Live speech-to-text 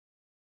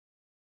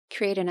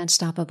Create an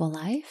Unstoppable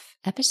Life,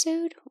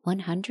 episode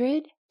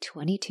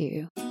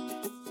 122.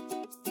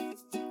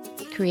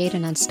 Create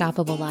an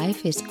Unstoppable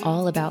Life is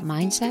all about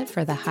mindset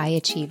for the high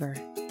achiever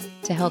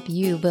to help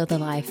you build a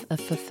life of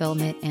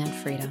fulfillment and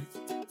freedom.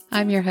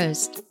 I'm your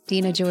host,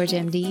 Dina George,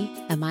 MD,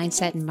 a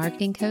mindset and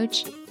marketing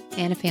coach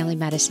and a family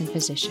medicine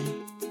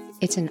physician.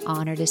 It's an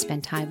honor to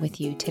spend time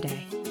with you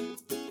today.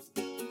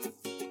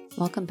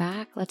 Welcome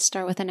back. Let's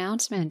start with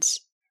announcements.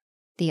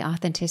 The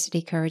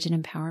Authenticity, Courage,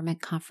 and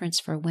Empowerment Conference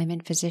for Women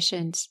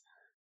Physicians.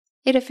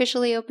 It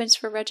officially opens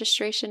for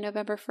registration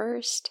November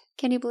 1st.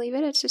 Can you believe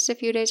it? It's just a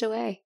few days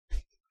away.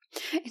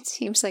 It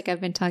seems like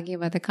I've been talking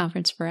about the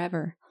conference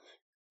forever.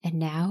 And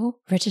now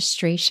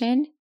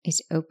registration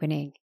is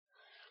opening.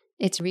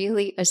 It's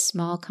really a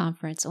small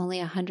conference, only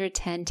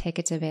 110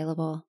 tickets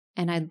available.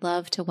 And I'd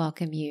love to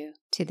welcome you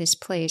to this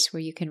place where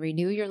you can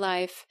renew your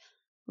life,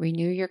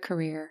 renew your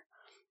career,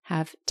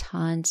 have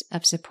tons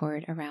of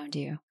support around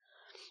you.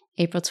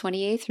 April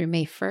 28th through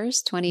May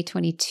 1st,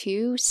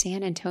 2022,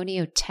 San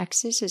Antonio,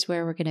 Texas is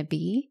where we're going to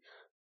be.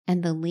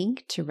 And the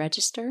link to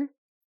register,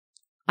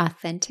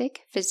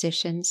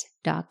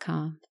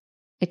 AuthenticPhysicians.com.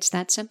 It's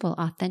that simple,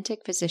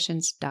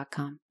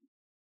 AuthenticPhysicians.com.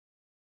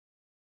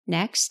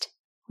 Next,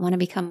 want to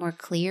become more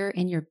clear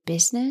in your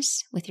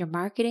business with your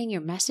marketing,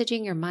 your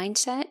messaging, your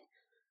mindset?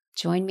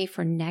 Join me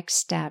for Next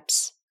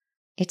Steps.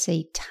 It's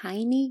a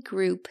tiny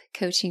group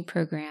coaching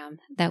program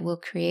that will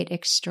create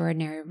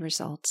extraordinary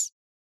results.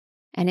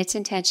 And it's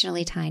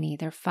intentionally tiny.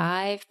 There are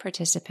 5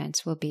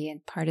 participants will be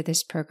in part of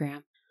this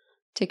program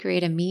to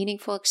create a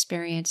meaningful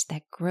experience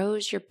that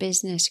grows your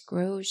business,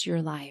 grows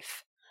your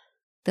life.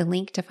 The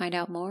link to find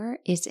out more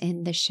is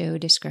in the show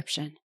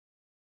description.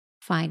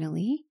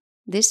 Finally,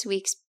 this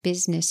week's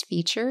business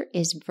feature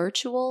is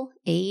Virtual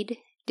Aide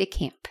de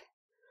Camp.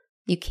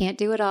 You can't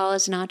do it all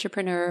as an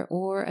entrepreneur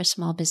or a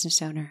small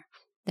business owner.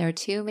 There are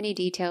too many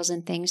details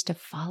and things to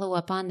follow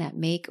up on that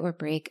make or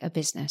break a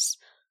business.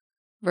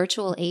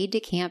 Virtual Aide de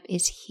Camp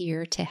is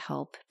here to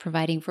help,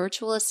 providing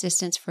virtual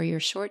assistance for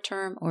your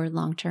short-term or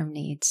long-term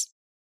needs.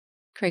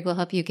 Craig will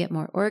help you get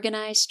more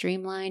organized,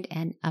 streamlined,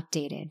 and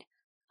updated,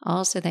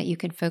 all so that you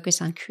can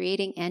focus on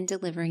creating and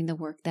delivering the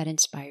work that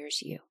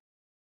inspires you.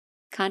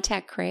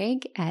 Contact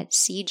Craig at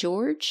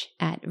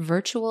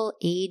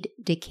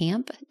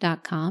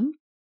cgeorge@virtualaidedecamp.com.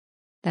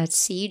 That's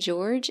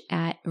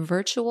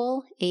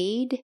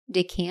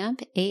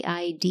cgeorge@virtualaidedecamp,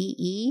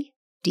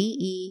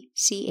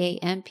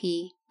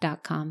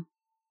 AIDEDECAMP.com.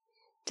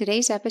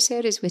 Today's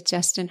episode is with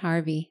Justin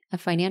Harvey, a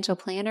financial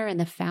planner and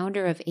the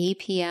founder of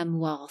APM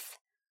Wealth.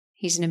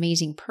 He's an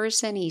amazing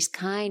person. He's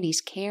kind,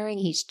 he's caring,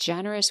 he's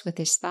generous with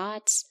his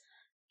thoughts.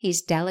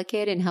 He's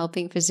delicate in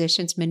helping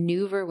physicians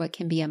maneuver what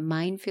can be a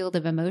minefield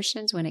of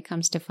emotions when it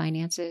comes to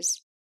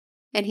finances.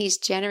 And he's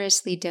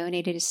generously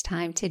donated his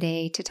time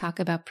today to talk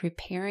about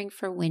preparing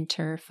for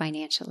winter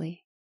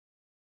financially.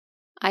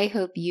 I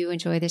hope you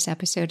enjoy this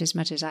episode as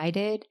much as I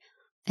did,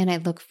 and I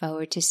look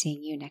forward to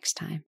seeing you next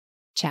time.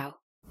 Ciao.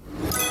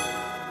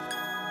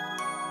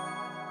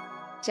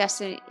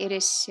 Justin, it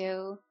is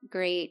so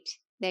great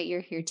that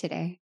you're here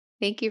today.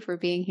 Thank you for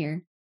being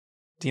here.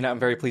 Dina, I'm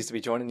very pleased to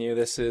be joining you.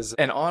 This is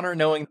an honor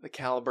knowing the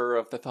caliber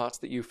of the thoughts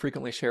that you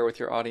frequently share with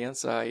your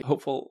audience. I'm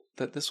hopeful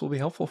that this will be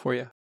helpful for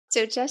you.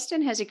 So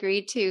Justin has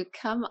agreed to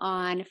come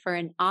on for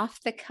an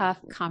off-the-cuff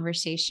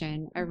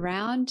conversation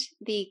around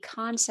the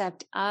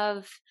concept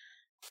of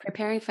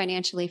preparing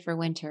financially for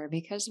winter,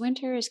 because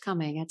winter is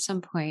coming at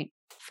some point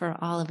for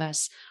all of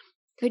us.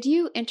 Could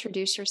you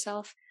introduce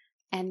yourself,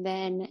 and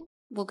then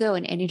we'll go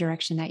in any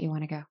direction that you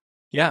want to go?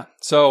 Yeah.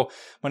 So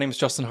my name is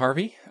Justin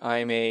Harvey.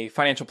 I'm a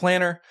financial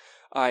planner.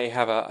 I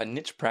have a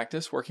niche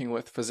practice working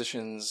with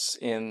physicians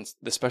in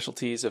the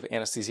specialties of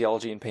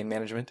anesthesiology and pain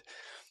management.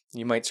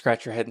 You might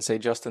scratch your head and say,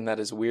 Justin, that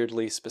is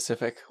weirdly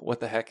specific.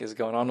 What the heck is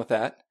going on with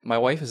that? My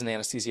wife is an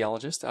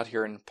anesthesiologist out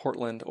here in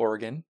Portland,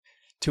 Oregon,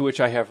 to which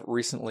I have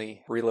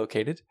recently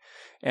relocated.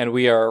 And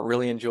we are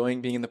really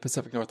enjoying being in the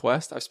Pacific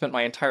Northwest. I've spent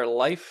my entire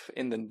life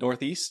in the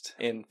Northeast,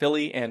 in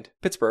Philly and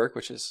Pittsburgh,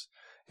 which is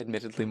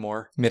admittedly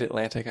more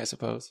mid-Atlantic, I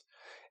suppose.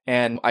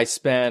 And I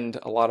spend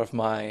a lot of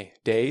my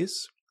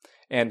days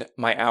and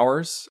my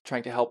hours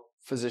trying to help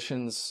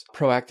physicians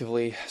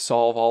proactively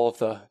solve all of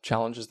the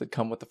challenges that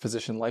come with the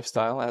physician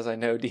lifestyle. As I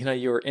know, Dina,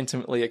 you're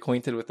intimately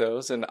acquainted with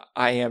those, and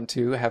I am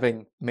too,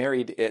 having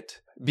married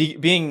it.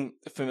 Being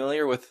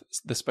familiar with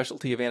the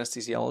specialty of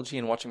anesthesiology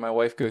and watching my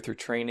wife go through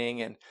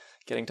training and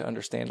getting to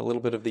understand a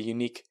little bit of the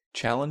unique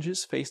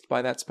challenges faced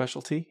by that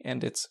specialty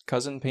and its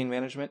cousin, pain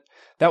management,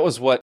 that was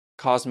what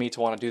caused me to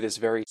want to do this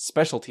very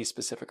specialty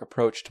specific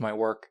approach to my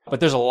work.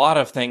 But there's a lot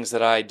of things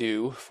that I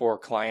do for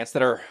clients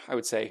that are, I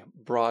would say,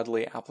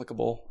 broadly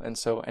applicable. And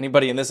so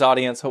anybody in this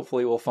audience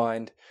hopefully will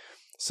find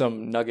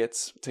some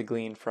nuggets to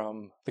glean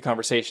from the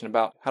conversation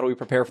about how do we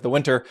prepare for the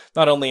winter,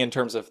 not only in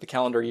terms of the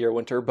calendar year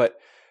winter, but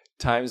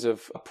times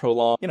of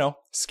prolonged,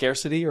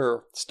 scarcity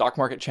or stock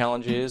market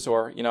challenges.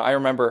 Or, I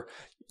remember,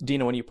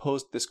 Dina, when you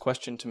posed this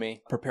question to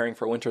me, preparing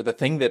for winter, the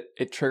thing that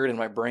it triggered in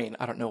my brain,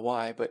 I don't know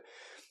why, but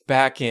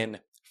back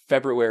in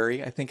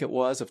February, I think it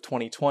was, of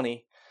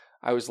 2020,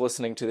 I was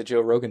listening to the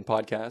Joe Rogan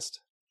podcast.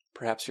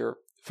 Perhaps you're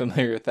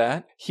familiar with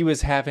that. He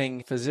was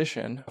having a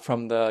physician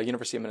from the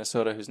University of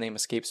Minnesota, whose name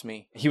escapes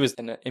me. He was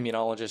an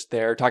immunologist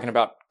there talking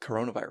about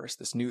coronavirus,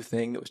 this new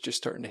thing that was just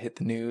starting to hit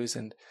the news.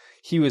 And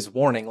he was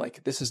warning,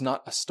 like, this is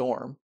not a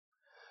storm.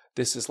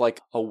 This is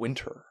like a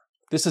winter.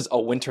 This is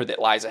a winter that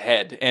lies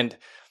ahead. And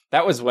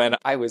that was when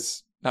I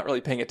was not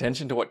really paying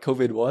attention to what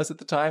COVID was at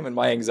the time, and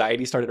my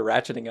anxiety started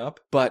ratcheting up.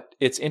 But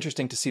it's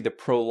interesting to see the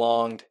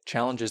prolonged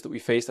challenges that we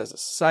faced as a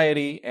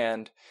society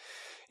and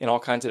in all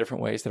kinds of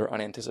different ways that are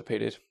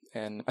unanticipated.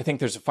 And I think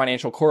there's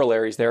financial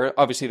corollaries there.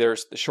 Obviously,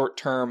 there's the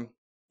short-term,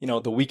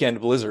 the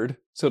weekend blizzard,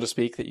 so to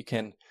speak, that you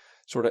can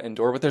sort of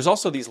endure. But there's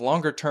also these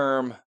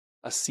longer-term,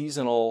 a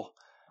seasonal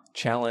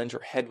challenge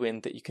or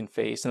headwind that you can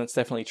face. And that's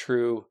definitely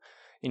true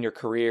in your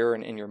career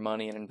and in your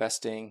money and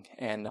investing.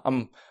 And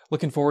I'm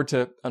looking forward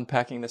to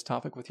unpacking this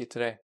topic with you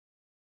today.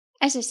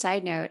 As a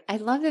side note, I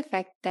love the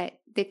fact that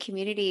the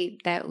community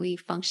that we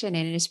function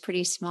in is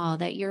pretty small,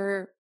 that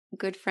you're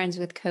good friends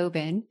with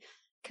Coben.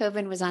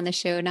 Coben was on the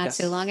show not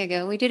so long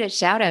ago. We did a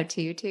shout out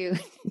to you too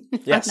on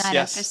that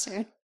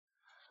episode.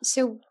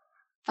 So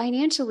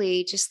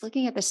financially, just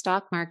looking at the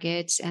stock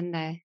markets and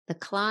the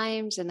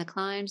climbs and the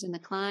climbs and the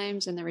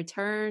climbs and the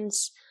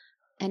returns,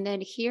 and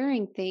then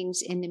hearing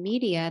things in the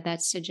media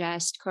that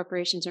suggest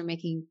corporations are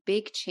making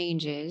big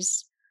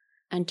changes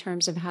in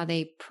terms of how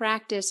they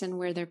practice and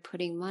where they're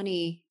putting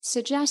money,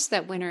 suggests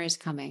that winter is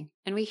coming.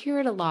 And we hear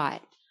it a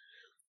lot.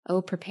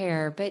 Oh,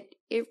 prepare. But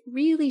it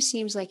really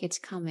seems like it's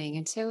coming.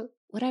 And so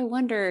what I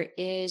wonder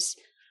is,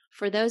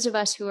 for those of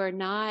us who are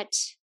not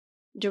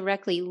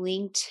directly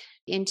linked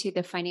into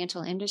the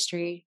financial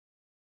industry,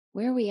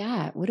 where are we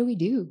at? What do we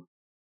do?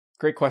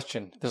 Great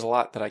question. There's a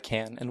lot that I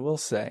can and will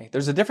say.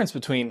 There's a difference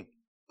between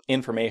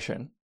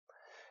information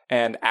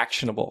and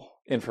actionable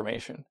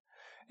information,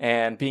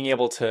 and being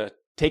able to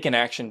take an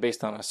action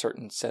based on a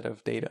certain set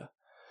of data.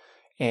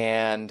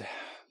 And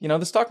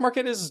the stock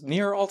market is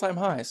near all-time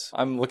highs.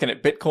 I'm looking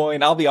at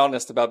Bitcoin. I'll be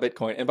honest about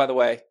Bitcoin. And by the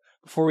way,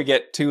 before we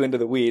get too into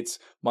the weeds,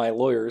 my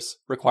lawyers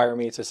require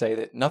me to say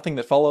that nothing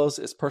that follows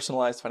is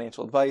personalized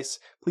financial advice.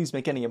 Please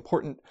make any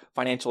important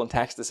financial and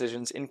tax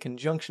decisions in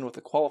conjunction with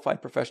a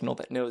qualified professional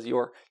that knows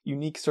your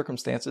unique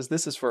circumstances.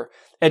 This is for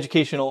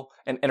educational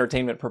and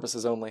entertainment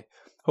purposes only.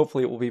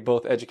 Hopefully it will be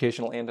both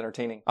educational and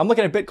entertaining. I'm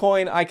looking at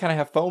Bitcoin. I kind of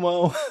have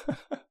FOMO.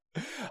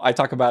 I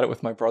talk about it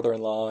with my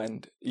brother-in-law,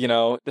 and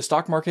the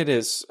stock market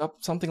is up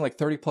something like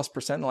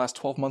 30+% in the last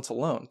 12 months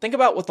alone. Think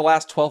about what the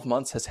last 12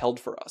 months has held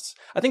for us.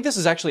 I think this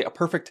is actually a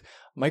perfect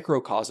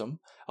microcosm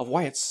of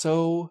why it's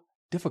so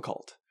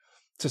difficult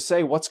to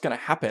say what's going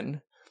to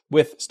happen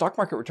with stock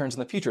market returns in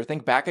the future.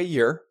 Think back a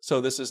year. So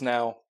this is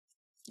now,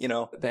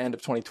 the end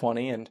of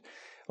 2020, and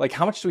like,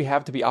 how much do we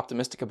have to be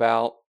optimistic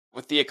about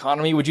with the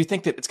economy? Would you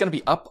think that it's going to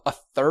be up a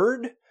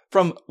third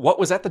from what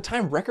was at the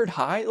time record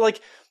high?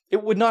 Like,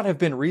 it would not have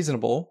been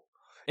reasonable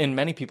in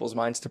many people's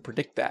minds to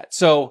predict that.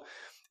 So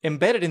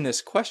embedded in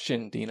this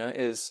question, Dina,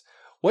 is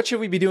what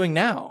should we be doing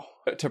now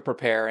to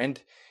prepare?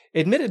 And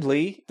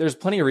admittedly, there's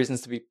plenty of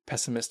reasons to be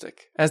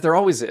pessimistic, as there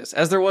always is,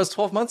 as there was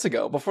 12 months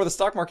ago before the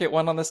stock market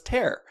went on this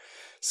tear.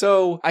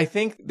 So I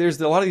think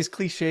there's a lot of these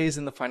cliches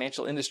in the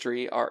financial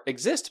industry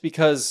exist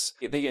because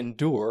they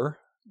endure,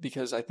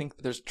 because I think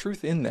there's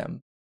truth in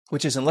them,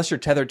 which is, unless you're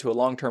tethered to a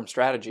long-term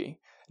strategy,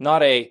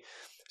 not a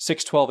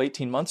 6, 12,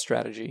 18-month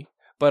strategy,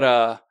 but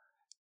a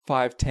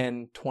 5,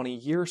 10,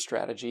 20-year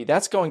strategy,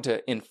 that's going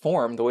to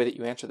inform the way that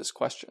you answer this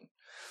question.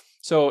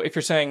 So if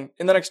you're saying,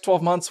 in the next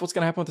 12 months, what's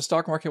going to happen with the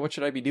stock market? What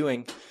should I be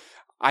doing?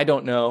 I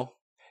don't know.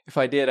 If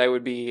I did, I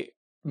would be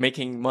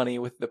making money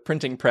with the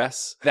printing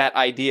press. That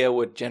idea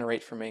would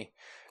generate for me.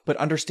 But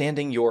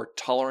understanding your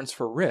tolerance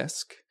for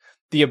risk,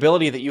 the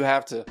ability that you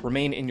have to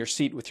remain in your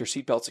seat with your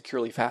seatbelt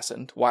securely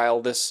fastened,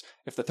 while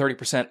if the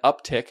 30%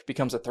 uptick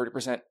becomes a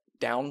 30%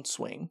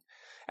 downswing,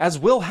 as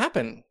will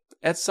happen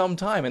at some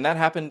time. And that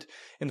happened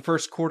in the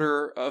first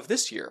quarter of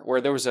this year,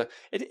 where there was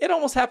it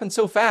almost happened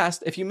so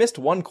fast. If you missed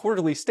one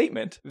quarterly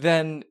statement,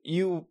 then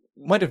you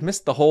might have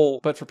missed the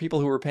whole. But for people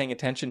who were paying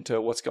attention to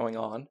what's going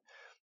on,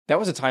 that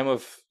was a time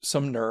of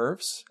some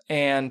nerves.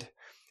 And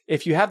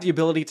if you have the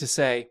ability to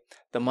say,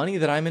 the money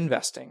that I'm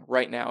investing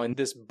right now in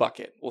this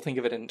bucket, we'll think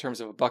of it in terms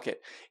of a bucket,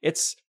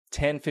 it's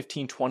 10,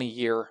 15,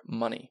 20-year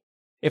money.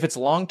 If it's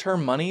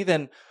long-term money,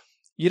 then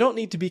you don't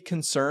need to be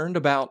concerned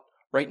about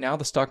right now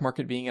the stock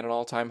market being at an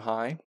all-time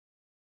high,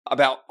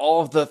 about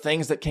all of the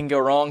things that can go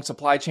wrong,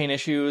 supply chain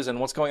issues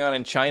and what's going on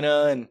in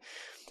China. And,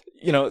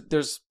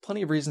 there's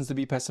plenty of reasons to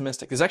be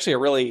pessimistic. There's actually a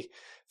really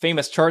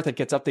famous chart that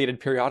gets updated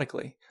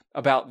periodically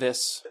about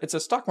this. It's a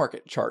stock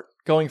market chart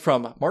going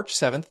from March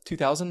 7th,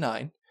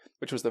 2009,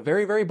 which was the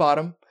very, very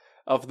bottom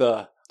of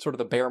the sort of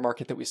the bear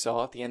market that we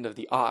saw at the end of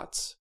the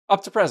aughts,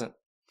 up to present.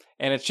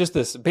 And it's just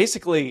this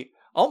basically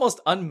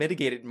almost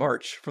unmitigated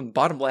march from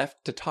bottom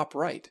left to top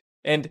right.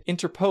 And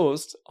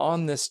interposed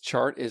on this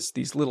chart is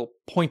these little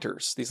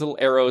pointers, these little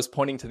arrows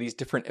pointing to these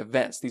different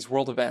events, these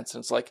world events.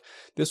 And it's like,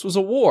 this was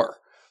a war.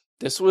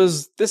 this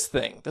was this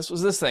thing, this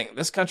was this thing,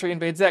 this country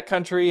invades that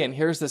country, and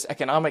here's this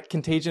economic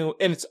contagion.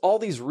 And it's all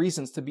these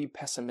reasons to be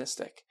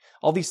pessimistic,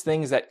 all these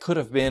things that could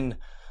have been,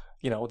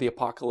 the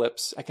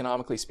apocalypse,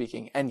 economically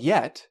speaking. And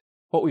yet,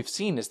 what we've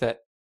seen is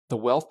that the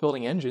wealth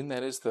building engine,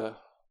 that is the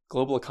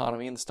global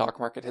economy and the stock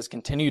market, has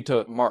continued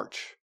to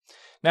march.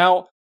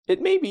 Now,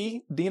 it may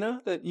be,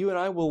 Dina, that you and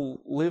I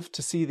will live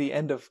to see the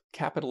end of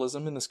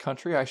capitalism in this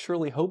country. I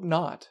surely hope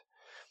not.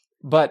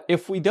 But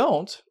if we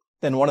don't,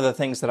 then one of the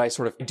things that I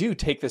sort of do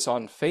take this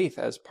on faith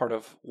as part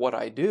of what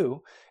I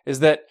do is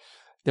that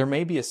there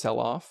may be a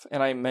sell-off.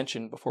 And I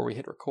mentioned before we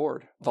hit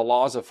record, the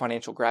laws of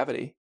financial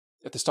gravity.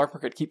 If the stock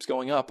market keeps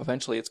going up,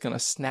 eventually it's going to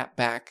snap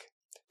back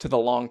to the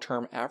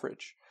long-term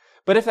average.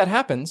 But if that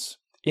happens,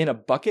 in a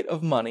bucket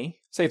of money,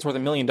 say it's worth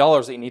 $1 million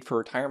that you need for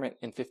retirement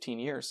in 15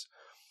 years,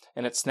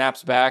 and it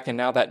snaps back and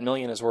now that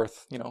million is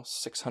worth,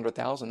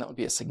 $600,000, that would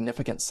be a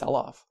significant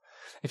sell-off.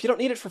 If you don't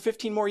need it for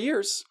 15 more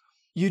years,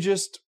 you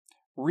just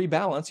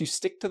rebalance, you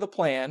stick to the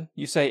plan.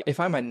 You say, if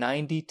I'm a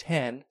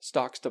 90-10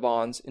 stocks to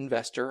bonds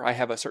investor, I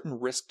have a certain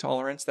risk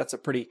tolerance. That's a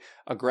pretty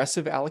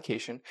aggressive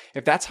allocation.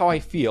 If that's how I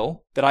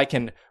feel, that I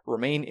can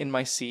remain in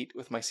my seat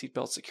with my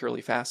seatbelt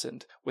securely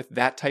fastened with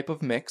that type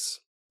of mix,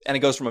 and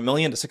it goes from $1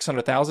 million to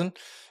 600,000,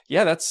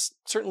 yeah, that's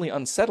certainly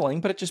unsettling,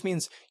 but it just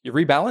means you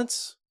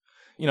rebalance.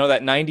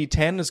 That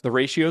 90-10 is the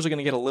ratios are going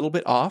to get a little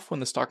bit off when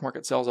the stock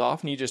market sells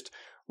off, and you just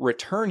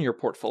return your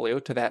portfolio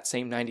to that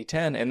same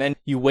 90-10, and then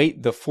you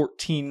wait the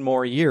 14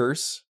 more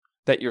years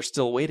that you're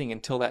still waiting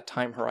until that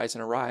time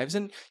horizon arrives,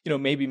 and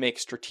maybe make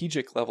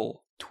strategic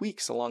level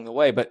tweaks along the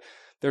way. But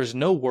there's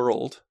no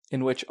world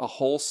in which a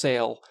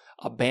wholesale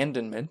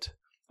abandonment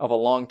of a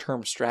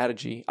long-term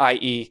strategy,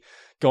 i.e.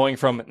 going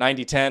from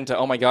 90-10 to,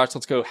 oh my gosh,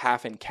 let's go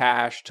half in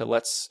cash, to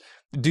let's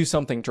do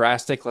something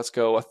drastic, let's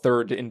go a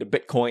third into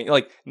Bitcoin.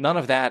 Like, none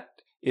of that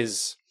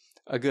is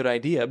a good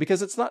idea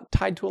because it's not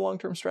tied to a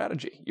long-term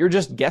strategy. You're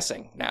just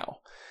guessing now.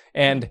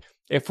 And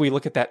if we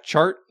look at that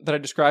chart that I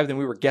described and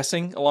we were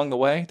guessing along the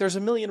way, there's a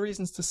million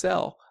reasons to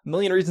sell, a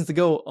million reasons to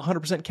go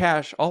 100%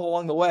 cash all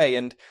along the way.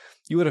 And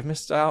you would have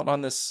missed out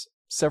on this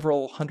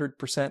several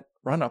 100%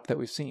 run up that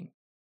we've seen.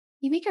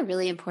 You make a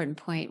really important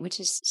point, which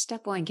is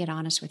step one, get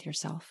honest with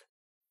yourself.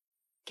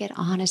 Get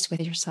honest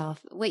with yourself.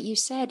 What you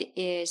said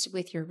is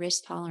with your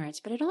risk tolerance,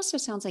 but it also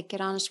sounds like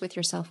get honest with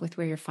yourself with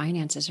where your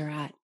finances are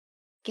at.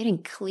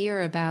 Getting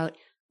clear about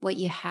what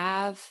you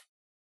have,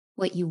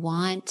 what you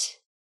want,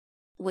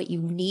 what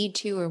you need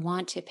to or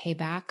want to pay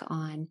back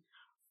on,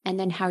 and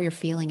then how you're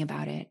feeling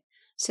about it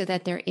so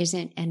that there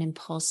isn't an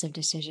impulsive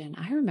decision.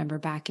 I remember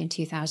back in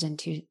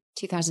 2002,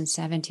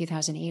 2007,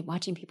 2008,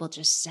 watching people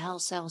just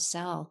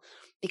sell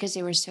because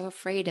they were so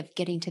afraid of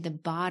getting to the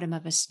bottom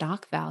of a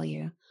stock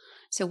value.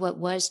 So what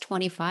was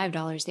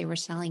 $25, they were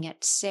selling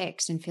at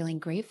 $6 and feeling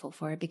grateful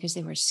for it because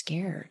they were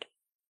scared.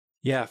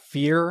 Yeah,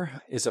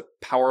 fear is a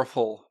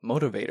powerful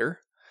motivator.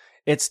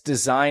 It's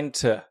designed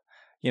to,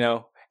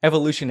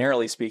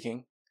 evolutionarily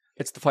speaking,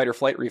 it's the fight or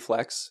flight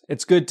reflex.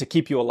 It's good to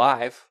keep you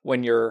alive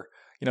when you're,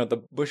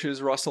 the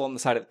bushes rustle on the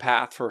side of the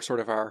path for sort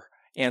of our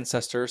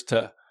ancestors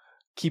to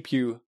keep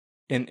you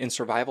in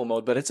survival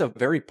mode, but it's a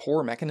very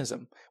poor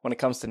mechanism when it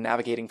comes to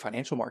navigating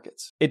financial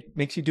markets. It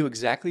makes you do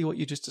exactly what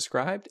you just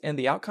described, and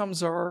the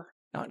outcomes are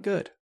not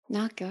good.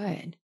 Not good.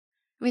 I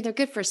mean, they're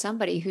good for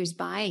somebody who's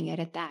buying it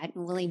at that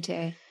and willing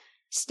to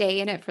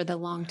stay in it for the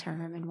long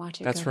term and watch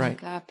it go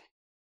back up.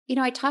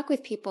 I talk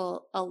with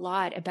people a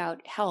lot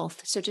about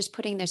health. So just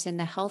putting this in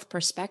the health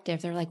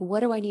perspective, they're like,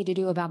 what do I need to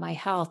do about my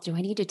health? Do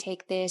I need to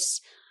take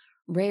this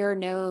rare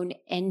known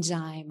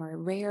enzyme or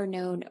rare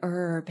known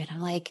herb? And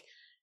I'm like,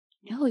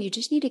 no, you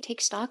just need to take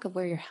stock of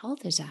where your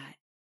health is at.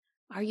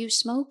 Are you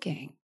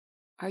smoking?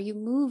 Are you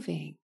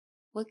moving?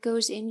 What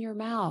goes in your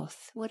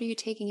mouth? What are you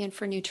taking in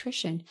for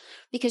nutrition?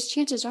 Because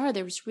chances are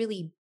there's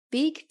really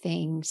big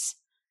things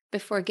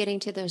before getting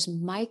to those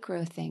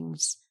micro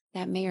things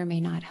that may or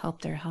may not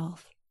help their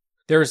health.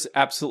 There's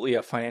absolutely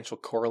a financial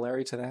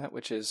corollary to that,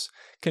 which is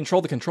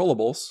control the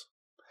controllables.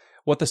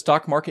 What the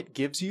stock market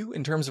gives you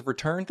in terms of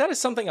return, that is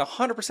something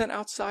 100%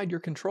 outside your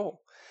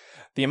control.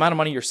 The amount of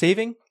money you're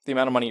saving, the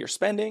amount of money you're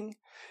spending,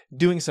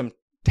 doing some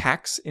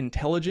tax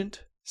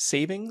intelligent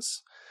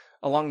savings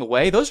along the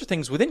way, those are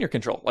things within your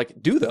control.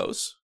 Like, do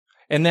those.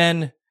 And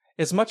then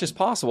as much as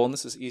possible, and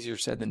this is easier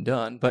said than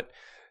done, but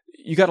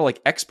you got to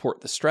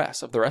export the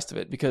stress of the rest of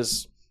it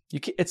because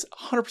it's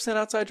 100%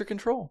 outside your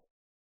control.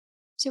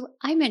 So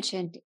I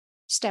mentioned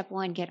step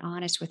one, get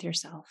honest with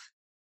yourself,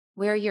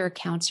 where your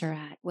accounts are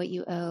at, what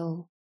you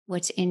owe,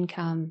 what's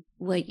income,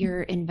 what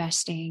you're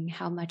investing,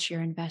 how much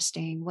you're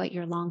investing, what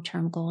your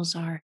long-term goals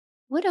are.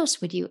 What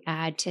else would you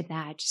add to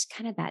that? Just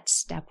kind of that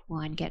step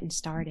one, getting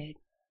started.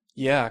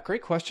 Yeah,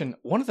 great question.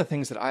 One of the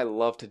things that I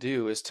love to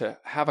do is to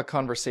have a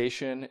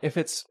conversation, if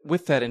it's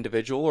with that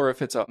individual or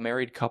if it's a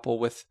married couple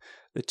with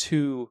the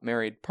two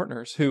married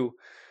partners who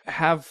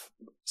have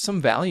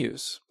some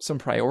values, some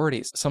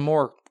priorities, some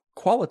more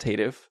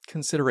qualitative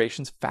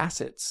considerations,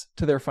 facets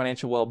to their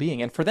financial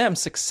well-being. And for them,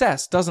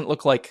 success doesn't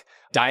look like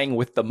dying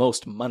with the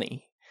most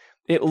money.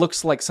 it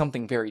looks like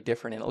something very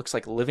different, and it looks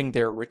like living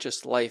their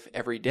richest life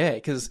every day.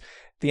 Because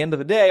at the end of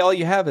the day, all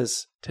you have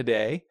is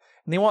today,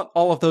 and they want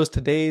all of those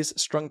todays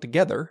strung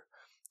together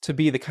to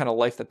be the kind of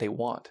life that they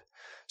want.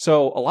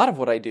 So a lot of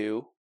what I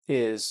do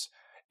is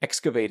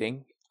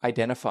excavating,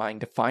 identifying,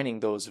 defining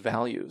those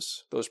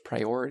values, those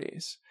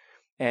priorities,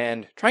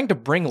 and trying to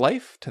bring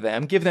life to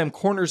them, give them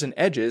corners and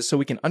edges so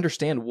we can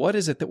understand what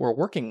is it that we're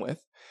working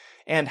with,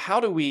 and how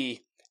do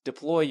we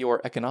deploy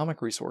your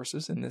economic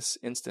resources in this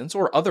instance,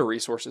 or other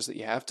resources that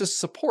you have, to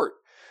support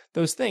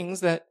those things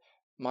that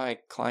my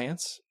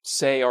clients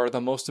say are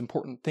the most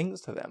important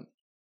things to them.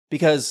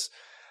 Because,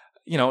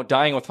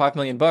 dying with $5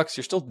 million, you're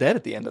still dead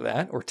at the end of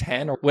that, or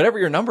 10, or whatever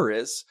your number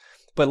is.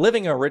 But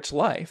living a rich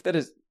life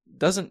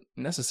doesn't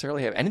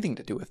necessarily have anything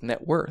to do with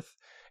net worth.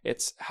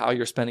 It's how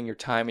you're spending your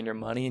time and your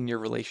money and your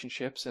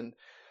relationships and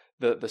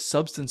the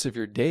substance of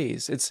your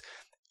days. It's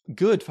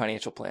good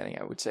financial planning,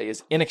 I would say,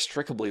 is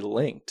inextricably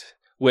linked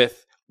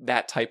with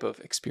that type of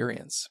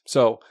experience.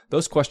 So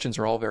those questions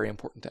are all very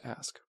important to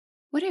ask.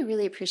 What I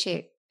really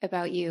appreciate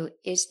about you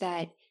is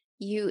that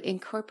you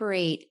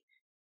incorporate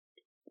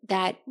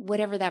that,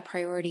 whatever that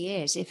priority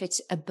is. If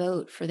it's a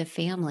boat for the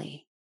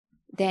family,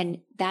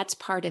 then that's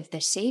part of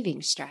the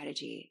saving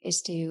strategy,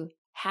 is to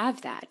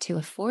have that, to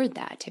afford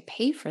that, to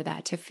pay for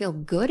that, to feel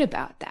good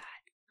about that.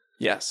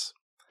 Yes.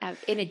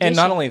 In addition, and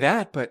not only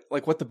that, but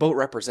like what the boat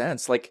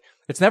represents, like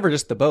it's never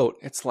just the boat.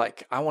 It's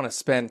like, I want to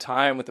spend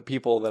time with the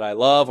people that I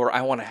love, or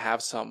I want to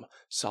have some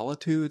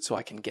solitude so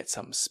I can get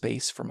some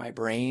space for my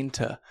brain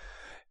to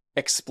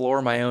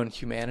explore my own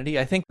humanity.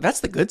 I think that's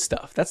the good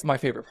stuff. That's my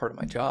favorite part of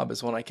my job,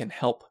 is when I can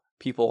help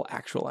people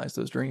actualize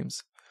those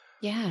dreams.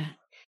 Yeah.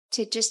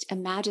 To just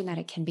imagine that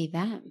it can be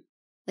them.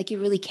 Like, you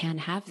really can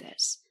have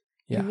this.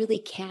 Yeah. You really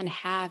can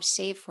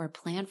save for,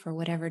 plan for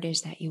whatever it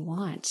is that you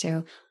want.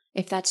 So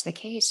if that's the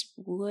case,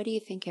 what do you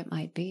think it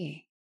might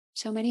be?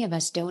 So many of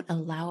us don't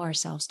allow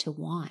ourselves to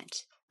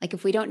want. Like,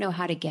 if we don't know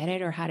how to get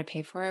it or how to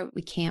pay for it,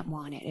 we can't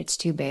want it. It's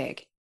too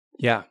big.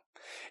 Yeah.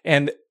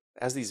 And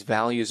as these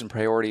values and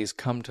priorities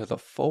come to the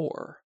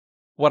fore,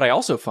 what I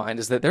also find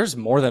is that there's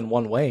more than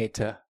one way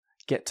to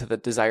get to the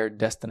desired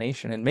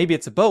destination. And maybe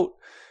it's a boat,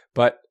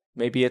 but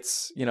maybe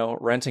it's,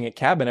 renting a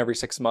cabin every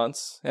 6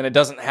 months, and it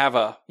doesn't have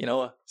a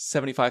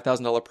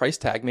 $75,000 price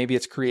tag. Maybe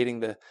it's creating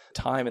the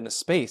time and the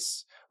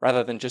space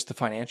rather than just the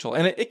financial.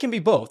 And it can be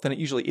both, and it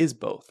usually is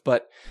both.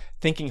 But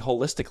thinking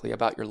holistically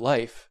about your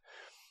life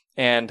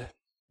and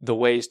the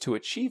ways to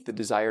achieve the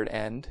desired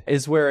end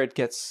is where it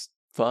gets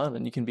fun,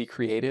 and you can be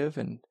creative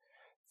and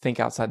think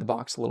outside the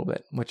box a little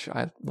bit, which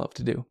I love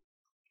to do.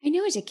 I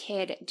know as a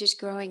kid, just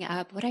growing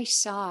up, what I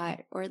saw,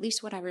 or at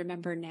least what I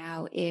remember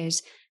now,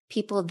 is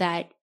people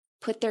that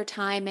put their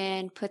time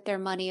in, put their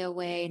money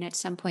away, and at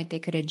some point they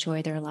could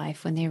enjoy their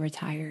life when they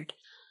retired.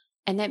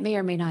 And that may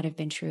or may not have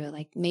been true.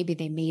 Like, maybe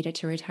they made it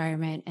to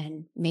retirement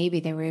and maybe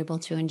they were able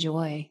to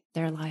enjoy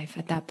their life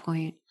at that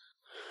point.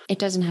 It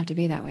doesn't have to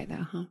be that way,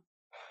 though, huh?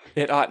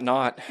 It ought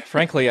not.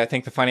 Frankly, I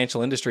think the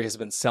financial industry has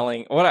been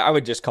selling what I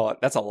would just call it,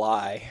 that's a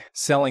lie.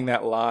 Selling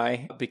that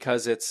lie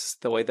because it's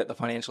the way that the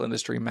financial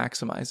industry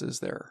maximizes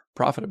their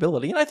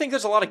profitability. And I think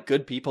there's a lot of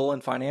good people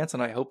in finance,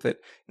 and I hope that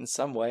in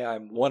some way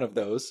I'm one of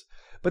those.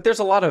 But there's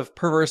a lot of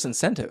perverse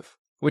incentive,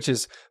 which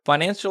is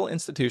financial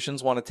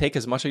institutions want to take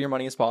as much of your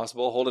money as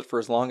possible, hold it for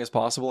as long as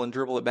possible, and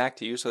dribble it back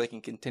to you so they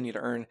can continue to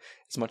earn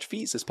as much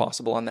fees as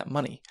possible on that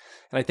money.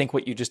 And I think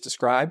what you just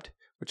described,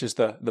 which is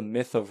the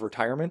myth of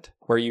retirement,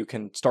 where you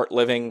can start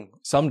living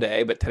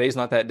someday, but today's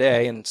not that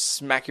day, and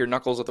smack your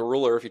knuckles at the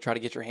ruler if you try to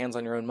get your hands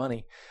on your own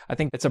money. I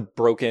think it's a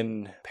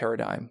broken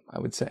paradigm, I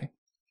would say.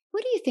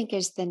 What do you think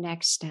is the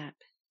next step?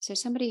 So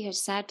somebody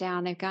has sat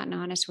down, they've gotten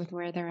honest with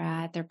where they're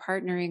at, they're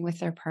partnering with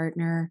their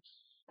partner,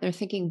 they're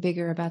thinking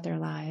bigger about their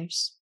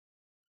lives.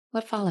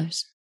 What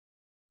follows?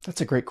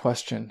 That's a great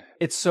question.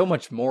 It's so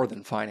much more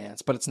than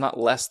finance, but it's not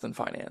less than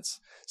finance.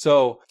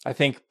 So I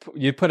think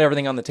you put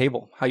everything on the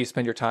table, how you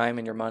spend your time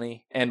and your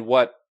money, and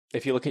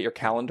if you look at your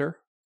calendar,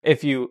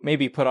 if you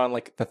maybe put on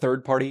like the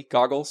third party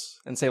goggles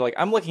and say, like,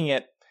 I'm looking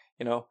at,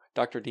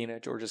 Dr.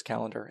 Dina George's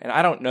calendar, and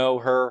I don't know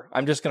her.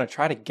 I'm just going to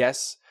try to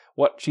guess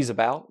what she's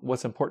about,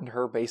 what's important to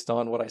her based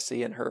on what I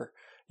see in her,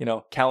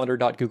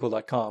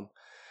 calendar.google.com.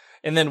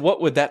 And then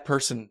what would that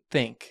person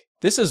think?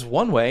 This is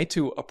one way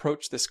to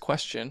approach this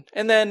question.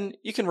 And then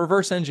you can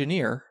reverse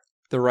engineer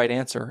the right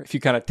answer. If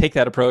you kind of take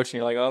that approach and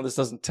you're like, oh, this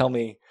doesn't tell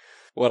me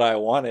what I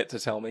want it to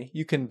tell me,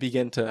 you can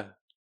begin to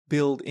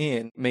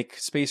make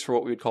space for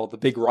what we would call the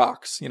big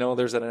rocks.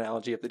 There's that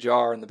analogy of the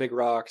jar and the big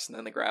rocks and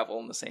then the gravel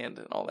and the sand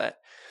and all that.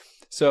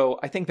 So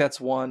I think that's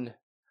one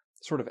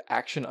sort of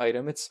action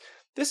item.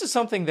 This is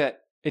something that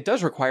it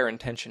does require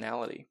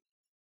intentionality.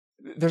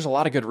 There's a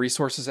lot of good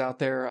resources out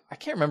there. I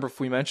can't remember if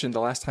we mentioned the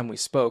last time we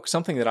spoke.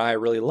 Something that I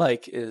really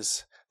like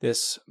is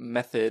this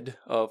method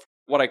of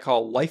what I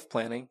call life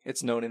planning.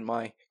 It's known in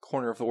my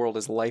corner of the world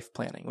as life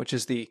planning, which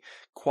is the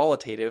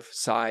qualitative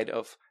side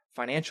of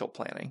financial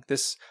planning. A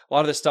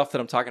lot of this stuff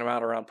that I'm talking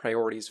about around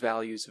priorities,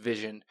 values,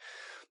 vision,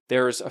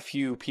 there's a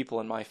few people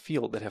in my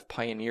field that have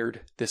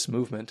pioneered this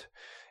movement.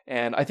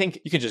 And I think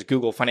you can just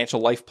Google financial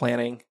life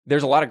planning.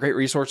 There's a lot of great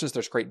resources.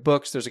 There's great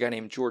books. There's a guy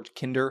named George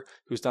Kinder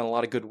who's done a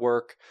lot of good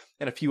work,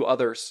 and a few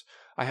others.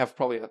 I have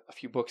probably a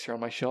few books here on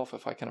my shelf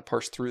if I kind of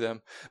parse through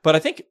them. But I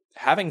think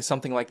having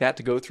something like that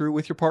to go through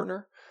with your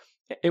partner,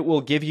 it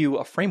will give you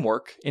a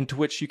framework into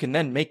which you can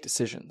then make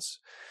decisions.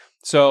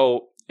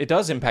 So it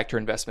does impact your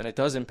investment. It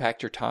does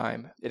impact your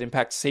time. It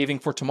impacts saving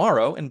for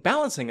tomorrow and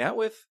balancing that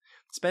with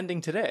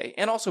spending today,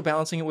 and also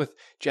balancing it with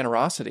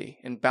generosity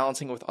and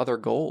balancing it with other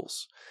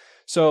goals.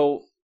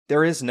 So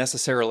there is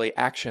necessarily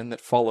action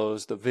that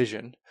follows the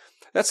vision.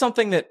 That's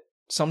something that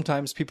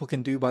sometimes people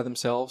can do by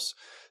themselves.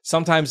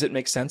 Sometimes it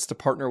makes sense to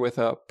partner with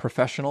a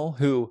professional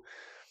who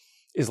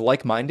is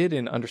like-minded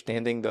in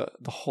understanding the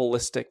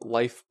holistic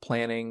life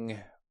planning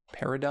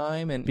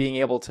paradigm and being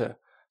able to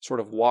sort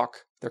of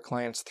walk their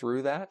clients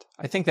through that.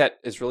 I think that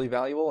is really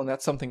valuable, and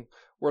that's something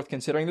worth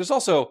considering. There's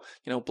also,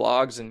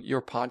 blogs, and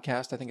your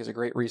podcast, I think, is a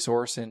great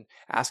resource in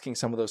asking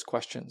some of those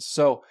questions.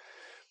 So,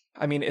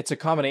 I mean, it's a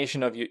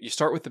combination of you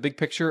start with the big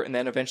picture, and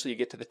then eventually you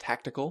get to the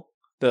tactical,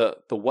 the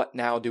what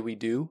now do we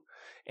do,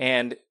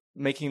 and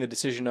making the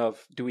decision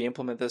of, do we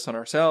implement this on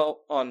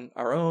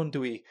our own? Do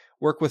we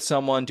work with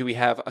someone? Do we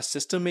have a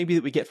system maybe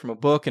that we get from a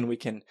book, and we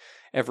can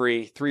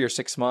every 3 or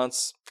 6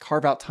 months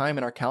carve out time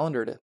in our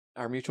calendar to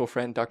our mutual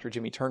friend, Dr.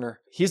 Jimmy Turner.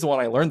 He's the one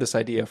I learned this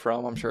idea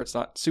from. I'm sure it's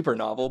not super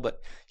novel, but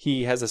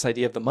he has this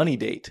idea of the money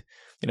date.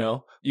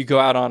 You go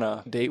out on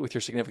a date with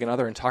your significant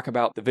other and talk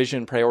about the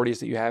vision, priorities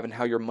that you have, and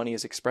how your money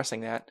is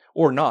expressing that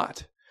or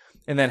not.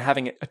 And then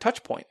having a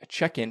touch point, a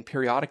check-in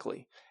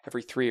periodically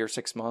every 3 or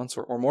 6 months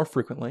or more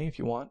frequently if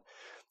you want,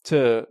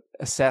 to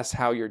assess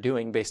how you're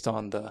doing based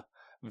on the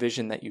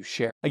vision that you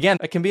share. Again,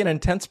 it can be an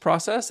intense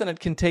process, and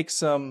it can take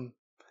some...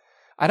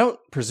 I don't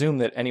presume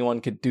that anyone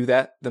could do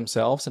that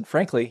themselves. And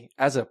frankly,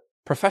 as a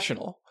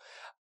professional,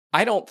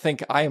 I don't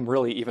think I am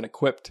really even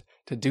equipped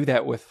to do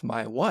that with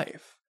my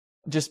wife,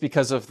 just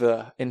because of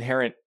the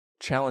inherent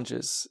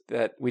challenges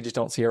that we just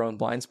don't see our own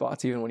blind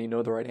spots, even when you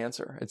know the right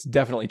answer. It's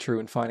definitely true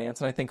in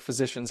finance. And I think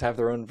physicians have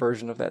their own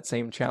version of that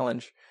same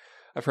challenge.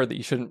 I've heard that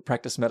you shouldn't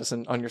practice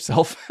medicine on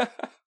yourself.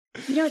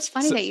 It's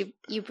funny that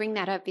you bring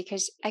that up,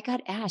 because I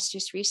got asked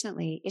just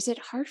recently, is it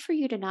hard for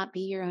you to not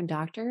be your own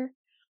doctor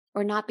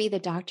or not be the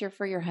doctor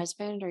for your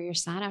husband or your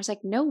son? I was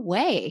like, no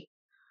way.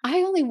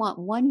 I only want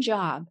one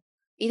job,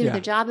 either the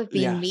job of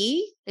being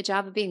me, the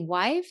job of being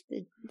wife,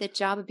 the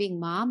job of being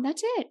mom.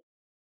 That's it.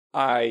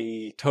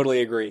 I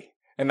totally agree.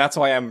 And that's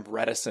why I'm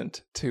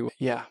reticent to,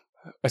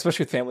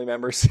 especially with family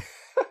members.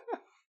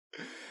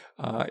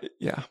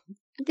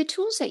 The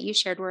tools that you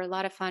shared were a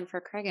lot of fun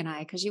for Craig and I,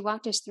 because you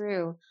walked us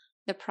through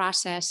the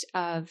process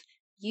of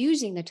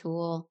using the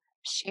tool,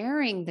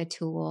 sharing the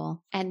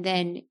tool, and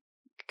then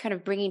kind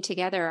of bringing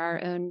together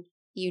our own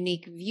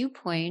unique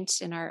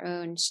viewpoints and our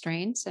own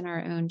strengths and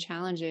our own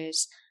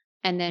challenges,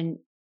 and then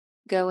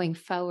going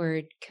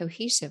forward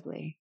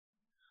cohesively.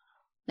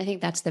 I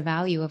think that's the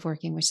value of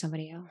working with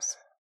somebody else.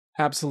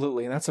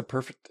 Absolutely. And that's a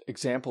perfect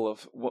example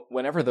of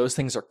whenever those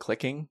things are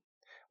clicking,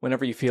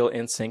 whenever you feel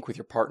in sync with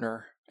your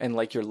partner and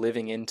like you're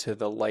living into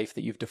the life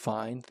that you've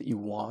defined that you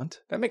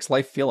want, that makes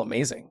life feel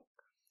amazing.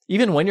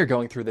 Even when you're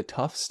going through the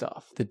tough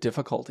stuff, the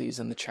difficulties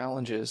and the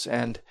challenges,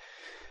 and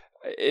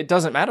it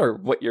doesn't matter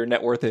what your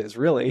net worth is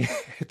really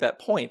at that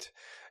point,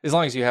 as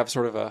long as you have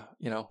sort of as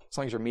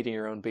long as you're meeting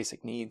your own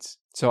basic needs.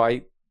 So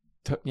I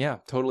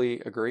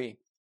totally agree.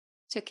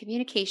 So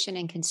communication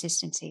and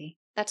consistency,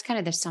 that's kind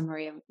of the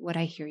summary of what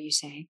I hear you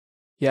saying.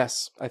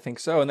 Yes, I think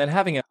so. And then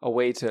having a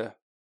way to,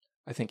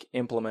 I think,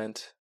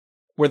 implement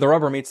where the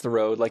rubber meets the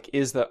road, like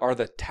are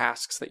the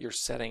tasks that you're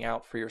setting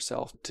out for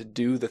yourself to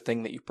do the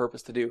thing that you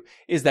purpose to do,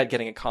 is that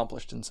getting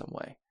accomplished in some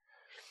way?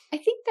 I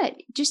think that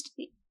just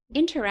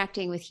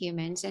interacting with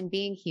humans and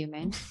being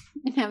human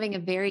and having a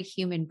very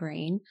human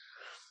brain,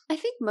 I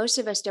think most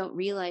of us don't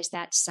realize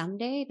that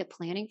someday the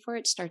planning for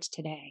it starts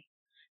today.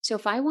 So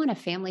if I want a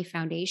family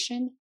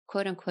foundation,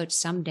 quote unquote,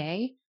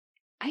 someday,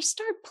 I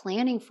start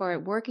planning for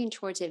it, working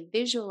towards it,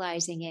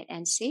 visualizing it,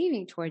 and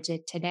saving towards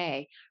it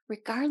today,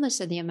 regardless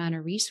of the amount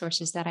of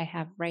resources that I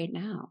have right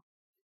now.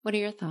 What are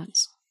your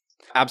thoughts?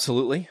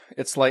 Absolutely.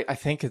 It's like, I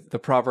think the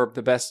proverb,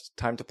 the best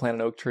time to plant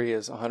an oak tree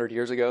is 100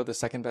 years ago. The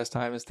second best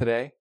time is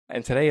today.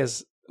 And today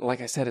is,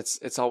 like I said,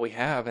 it's all we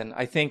have. And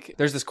I think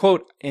there's this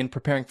quote in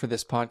preparing for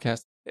this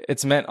podcast.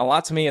 It's meant a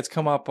lot to me. It's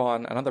come up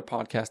on another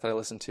podcast that I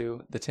listen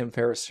to, the Tim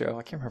Ferriss Show.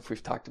 I can't remember if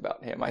we've talked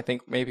about him. I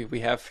think maybe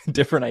we have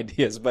different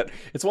ideas, but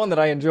it's one that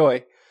I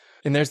enjoy.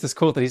 And there's this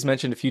quote that he's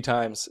mentioned a few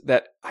times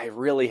that I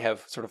really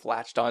have sort of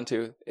latched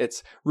onto.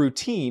 It's,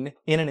 routine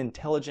in an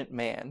intelligent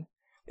man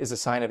is a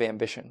sign of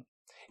ambition.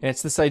 And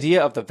it's this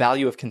idea of the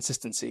value of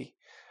consistency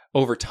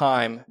over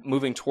time,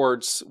 moving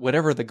towards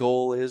whatever the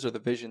goal is or the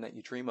vision that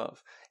you dream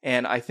of.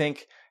 And I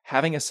think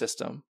having a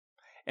system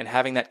and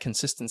having that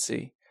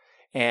consistency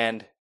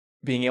and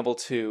being able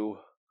to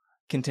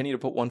continue to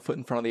put one foot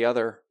in front of the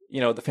other,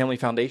 the Family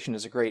Foundation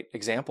is a great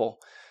example.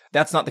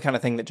 That's not the kind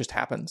of thing that just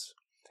happens.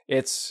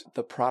 It's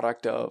the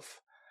product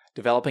of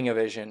developing a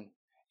vision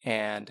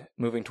and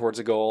moving towards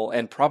a goal.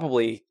 And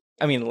probably,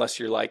 unless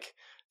you're like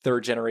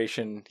third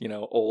generation,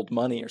 old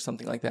money or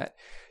something like that,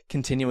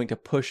 continuing to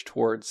push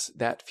towards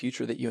that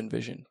future that you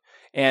envision.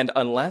 And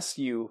unless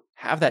you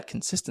have that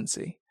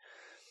consistency,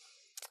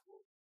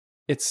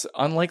 it's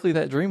unlikely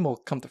that dream will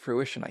come to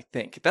fruition, I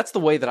think. That's the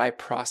way that I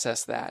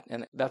process that.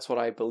 And that's what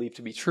I believe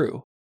to be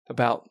true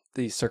about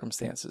these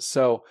circumstances.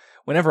 So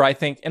whenever I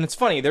think, and it's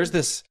funny, there's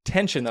this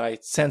tension that I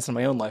sense in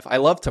my own life. I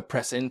love to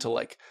press into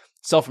like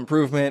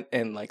self-improvement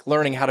and like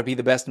learning how to be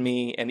the best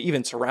me, and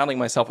even surrounding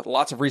myself with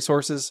lots of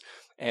resources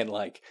and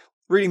like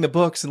reading the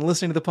books and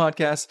listening to the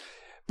podcasts.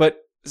 But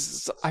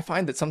I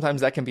find that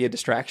sometimes that can be a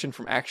distraction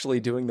from actually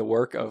doing the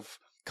work of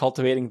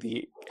cultivating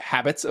the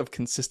habits of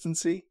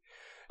consistency.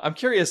 I'm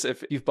curious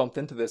if you've bumped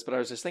into this, but I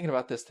was just thinking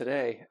about this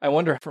today. I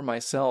wonder for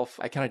myself,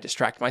 I kind of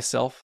distract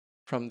myself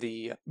from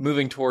the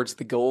moving towards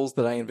the goals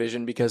that I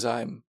envision because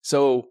I'm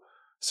so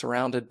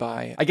surrounded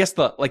by, I guess,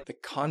 the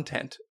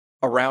content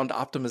around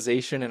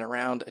optimization and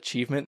around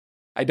achievement.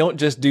 I don't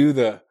just do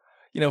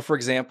for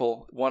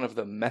example, one of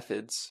the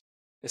methods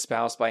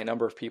espoused by a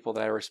number of people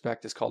that I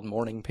respect is called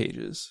morning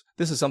pages.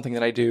 This is something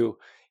that I do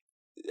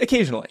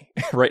occasionally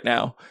right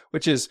now,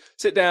 which is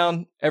sit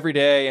down every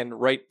day and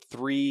write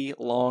 3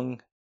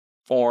 long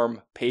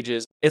form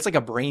pages. It's like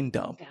a brain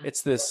dump. Yeah.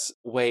 It's this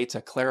way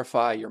to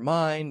clarify your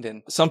mind.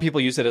 And some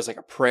people use it as like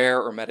a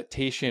prayer or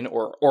meditation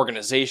or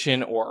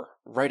organization or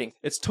writing.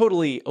 It's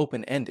totally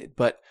open-ended,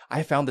 but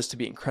I found this to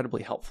be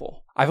incredibly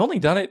helpful. I've only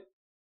done it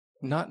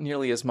not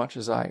nearly as much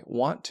as I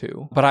want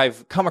to, but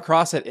I've come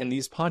across it in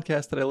these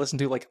podcasts that I listen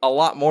to like a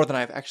lot more than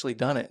I've actually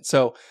done it.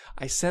 So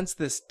I sense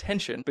this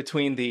tension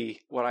between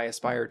what I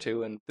aspire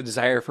to and the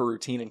desire for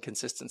routine and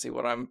consistency,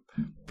 what I'm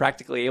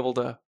practically able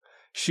to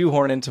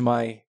shoehorn into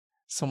my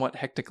somewhat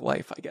hectic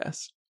life, I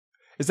guess.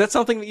 Is that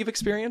something that you've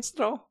experienced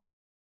at all?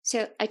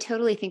 So I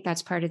totally think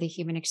that's part of the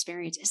human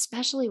experience,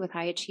 especially with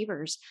high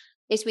achievers,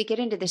 is we get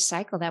into this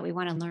cycle that we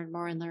want to learn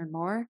more and learn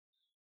more.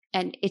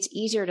 And it's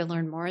easier to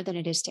learn more than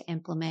it is to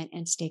implement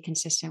and stay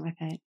consistent with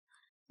it.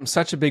 I'm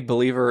such a big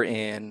believer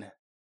in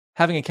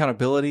having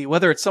accountability,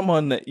 whether it's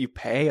someone that you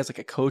pay as like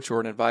a coach or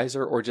an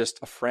advisor, or just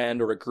a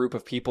friend or a group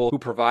of people who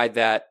provide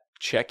that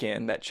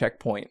check-in, that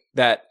checkpoint,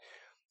 that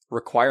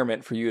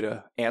requirement for you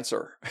to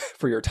answer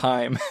for your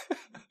time.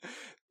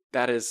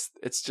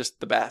 It's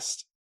just the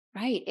best.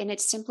 Right. And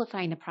it's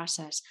simplifying the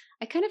process.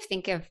 I kind of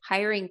think of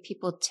hiring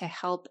people to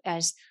help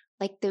as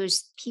like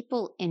those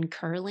people in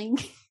curling.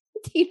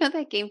 Do you know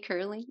that game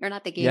curling? Or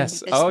not the game? Yes.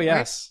 The Oh, sport?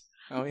 yes.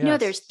 Oh, yes. No,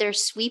 they're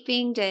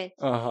sweeping to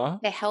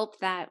help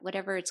that,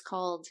 whatever it's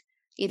called,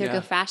 either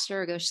go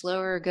faster or go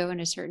slower or go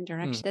in a certain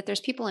direction. That there's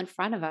people in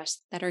front of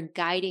us that are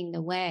guiding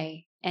the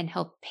way and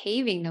help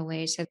paving the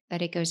way so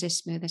that it goes as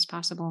smooth as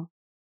possible.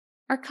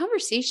 Our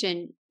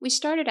conversation, we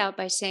started out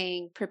by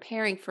saying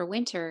preparing for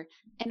winter,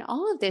 and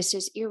all of this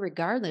is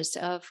irregardless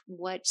of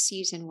what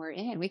season we're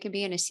in. We could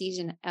be in a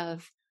season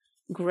of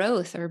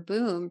growth or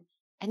boom,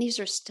 and these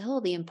are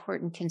still the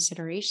important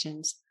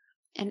considerations.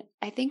 And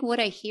I think what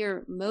I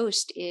hear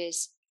most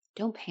is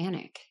don't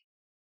panic.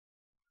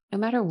 No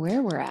matter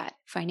where we're at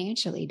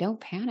financially, don't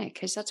panic,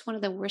 because that's one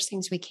of the worst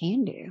things we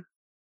can do.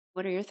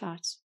 What are your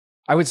thoughts?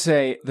 I would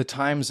say the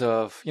times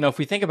of, if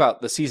we think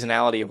about the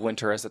seasonality of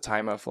winter as the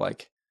time of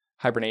like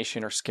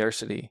hibernation or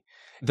scarcity,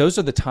 those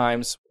are the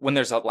times when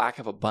there's a lack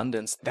of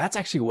abundance. That's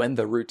actually when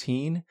the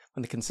routine,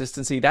 when the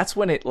consistency, that's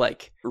when it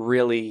like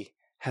really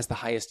has the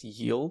highest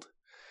yield.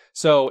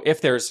 So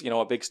if there's,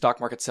 a big stock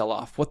market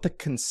sell-off, what the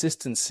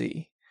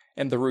consistency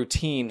and the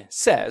routine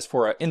says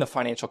in the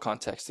financial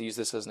context, to use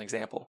this as an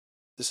example.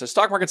 This is a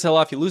stock market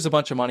sell-off, you lose a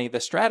bunch of money. The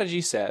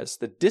strategy says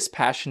the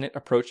dispassionate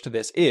approach to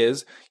this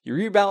is you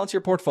rebalance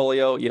your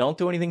portfolio, you don't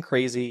do anything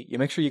crazy, you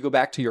make sure you go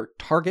back to your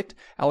target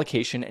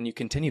allocation, and you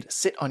continue to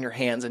sit on your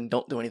hands and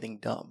don't do anything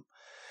dumb.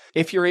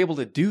 If you're able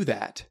to do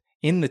that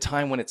in the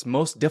time when it's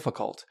most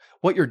difficult,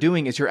 what you're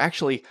doing is you're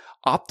actually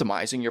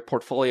optimizing your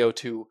portfolio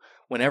to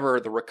whenever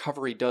the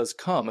recovery does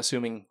come,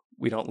 assuming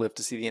we don't live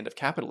to see the end of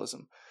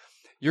capitalism.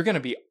 You're going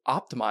to be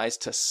optimized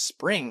to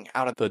spring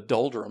out of the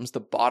doldrums, the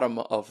bottom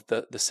of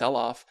the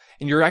sell-off,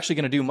 and you're actually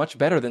going to do much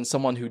better than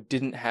someone who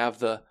didn't have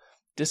the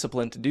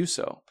discipline to do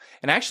so.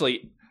 And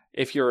actually,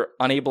 if you're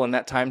unable in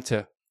that time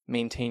to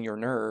maintain your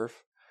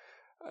nerve,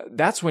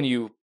 that's when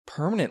you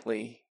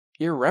permanently,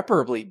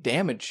 irreparably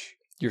damage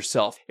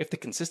yourself. If the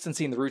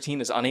consistency and the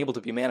routine is unable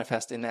to be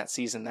manifest in that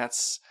season,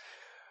 that's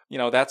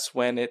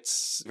when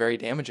it's very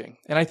damaging.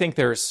 And I think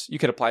you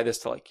could apply this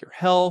to like your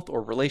health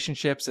or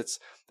relationships. It's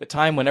the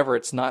time whenever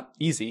it's not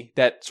easy,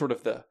 that sort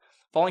of the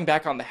falling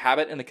back on the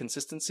habit and the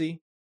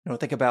consistency.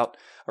 Think about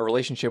a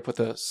relationship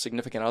with a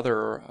significant other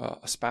or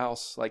a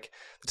spouse. Like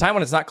the time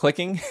when it's not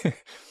clicking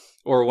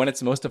or when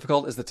it's most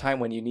difficult is the time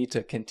when you need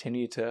to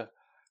continue to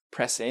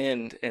press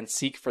in and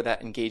seek for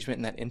that engagement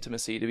and that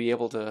intimacy to be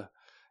able to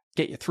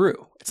get you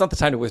through. It's not the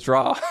time to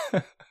withdraw.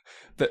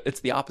 It's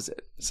the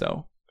opposite.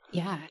 So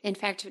yeah. In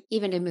fact,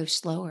 even to move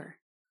slower,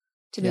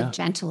 to move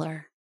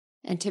gentler,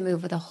 and to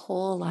move with a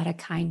whole lot of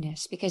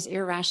kindness, because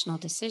irrational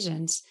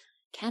decisions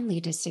can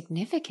lead to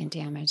significant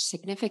damage,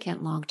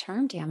 significant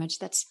long-term damage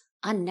that's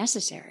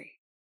unnecessary.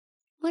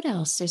 What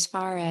else as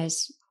far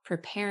as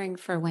preparing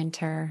for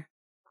winter.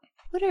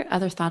 What are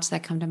other thoughts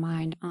that come to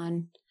mind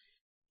on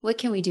what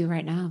can we do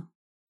right now?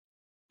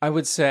 I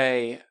would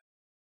say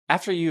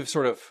after you've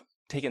sort of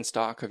taken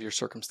stock of your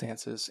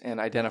circumstances and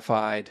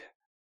identified,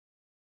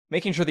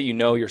 making sure that you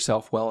know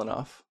yourself well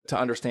enough to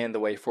understand the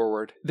way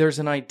forward, there's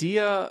an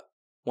idea.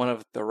 One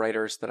of the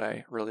writers that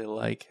I really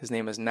like, his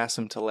name is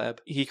Nassim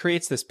Taleb. He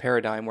creates this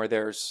paradigm where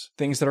there's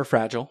things that are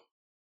fragile,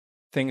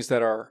 things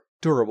that are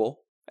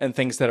durable, and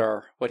things that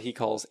are what he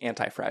calls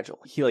anti-fragile.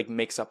 He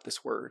makes up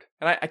this word.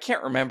 And I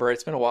can't remember,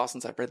 it's been a while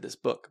since I've read this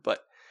book,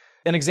 but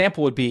an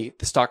example would be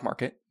the stock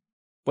market.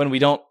 When we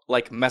don't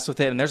mess with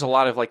it, and there's a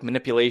lot of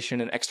manipulation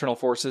and external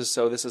forces,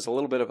 so this is a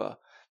little bit of a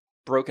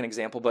broken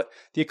example, but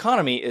the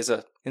economy is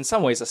in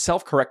some ways a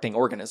self-correcting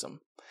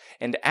organism.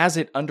 And as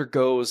it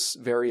undergoes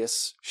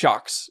various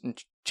shocks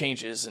and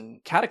changes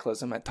and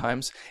cataclysm at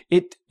times,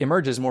 it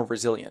emerges more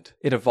resilient.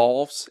 It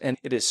evolves and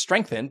it is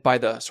strengthened by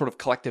the sort of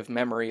collective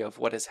memory of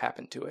what has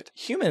happened to it.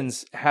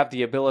 Humans have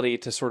the ability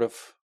to sort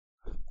of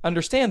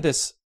understand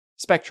this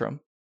spectrum,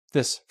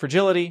 this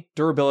fragility,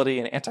 durability,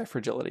 and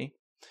anti-fragility.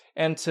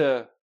 And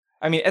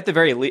at the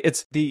very least,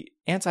 it's the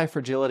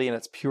anti-fragility in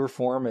its pure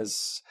form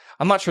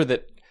I'm not sure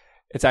that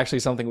it's actually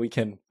something we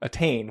can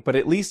attain, but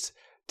at least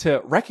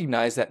to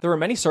recognize that there are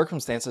many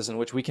circumstances in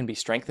which we can be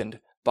strengthened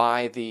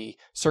by the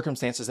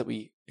circumstances that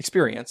we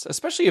experience,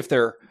 especially if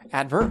they're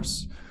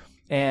adverse,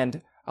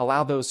 and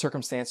allow those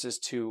circumstances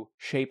to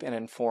shape and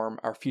inform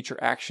our future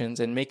actions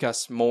and make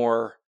us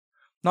more,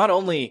 not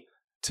only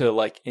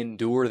to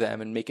endure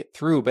them and make it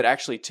through, but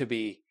actually to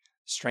be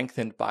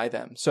strengthened by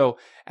them. So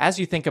as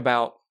you think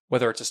about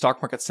whether it's a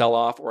stock market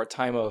sell-off or a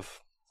time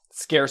of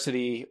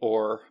scarcity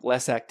or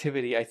less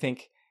activity, I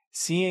think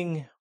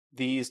seeing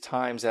these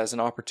times as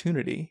an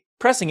opportunity,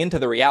 pressing into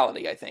the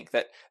reality, I think,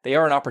 that they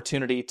are an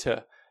opportunity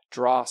to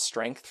draw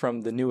strength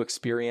from the new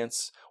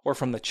experience or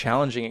from the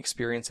challenging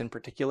experience in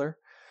particular.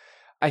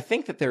 I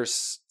think that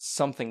there's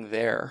something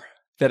there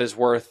that is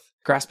worth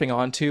grasping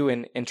onto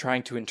and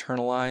trying to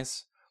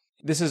internalize.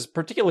 This is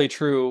particularly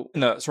true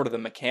in the sort of the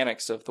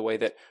mechanics of the way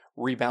that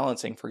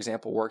rebalancing, for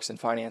example, works in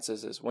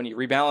finances. Is when you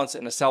rebalance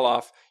in a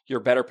sell-off, you're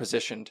better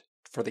positioned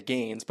for the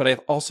gains.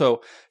 But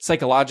also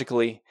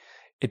psychologically,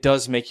 it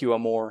does make you a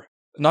more,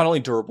 not only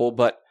durable,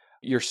 but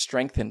you're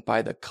strengthened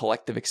by the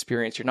collective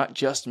experience. You're not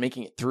just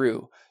making it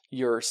through.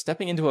 You're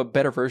stepping into a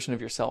better version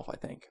of yourself, I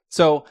think.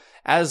 So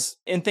as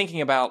in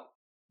thinking about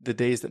the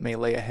days that may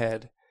lay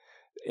ahead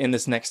in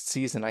this next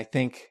season, I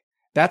think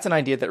that's an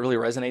idea that really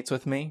resonates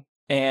with me.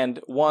 And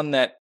one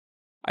that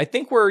I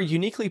think we're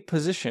uniquely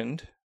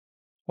positioned.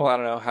 Well, I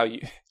don't know how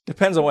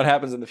depends on what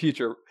happens in the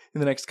future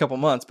in the next couple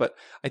months, but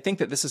I think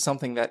that this is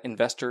something that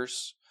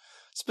investors,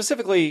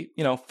 specifically,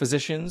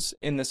 physicians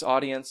in this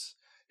audience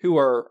who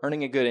are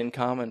earning a good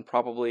income and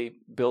probably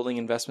building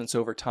investments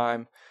over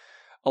time,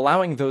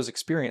 allowing those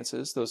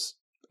experiences,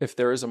 if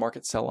there is a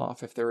market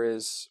sell-off, if there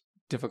is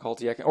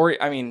difficulty,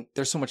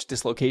 there's so much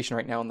dislocation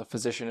right now in the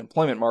physician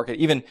employment market,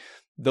 even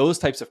those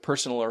types of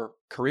personal or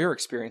career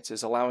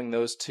experiences, allowing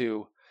those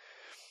to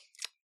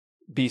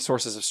be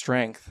sources of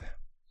strength.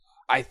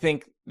 I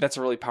think that's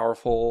a really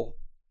powerful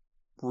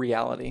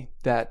reality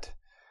that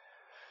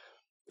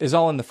is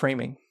all in the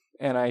framing,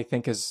 and I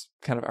think is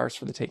kind of ours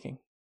for the taking.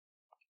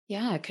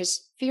 Yeah,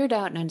 because fear,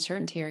 doubt, and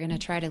uncertainty are going to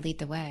try to lead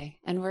the way.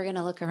 And we're going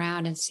to look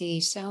around and see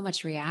so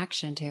much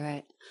reaction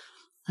to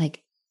it,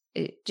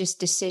 just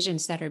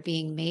decisions that are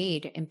being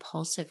made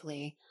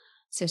impulsively.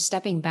 So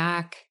stepping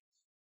back,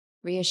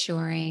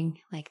 reassuring,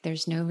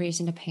 there's no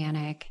reason to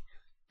panic.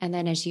 And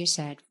then, as you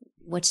said,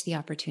 what's the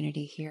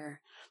opportunity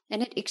here?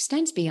 And it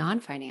extends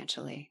beyond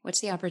financially. What's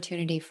the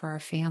opportunity for our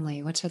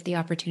family? What's the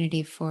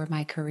opportunity for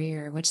my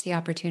career? What's the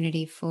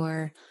opportunity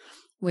for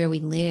where we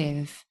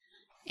live?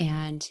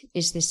 And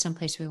is this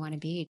someplace we want to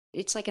be?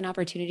 It's like an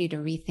opportunity to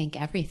rethink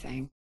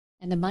everything.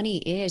 And the money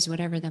is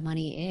whatever the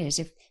money is.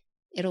 If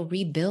it'll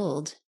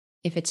rebuild,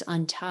 if it's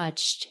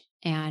untouched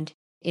and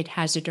it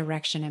has a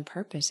direction and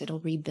purpose, it'll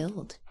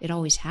rebuild. It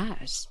always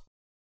has.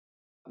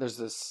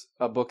 There's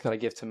a book that I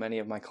give to many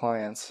of my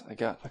clients. I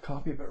got a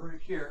copy of it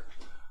right here.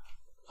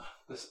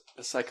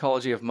 The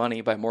Psychology of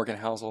Money by Morgan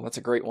Housel. That's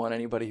a great one.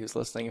 Anybody who's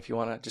listening, if you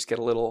want to just get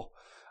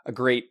a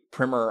great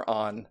primer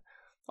on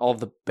all of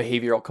the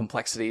behavioral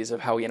complexities of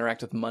how we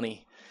interact with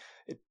money,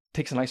 it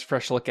takes a nice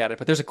fresh look at it.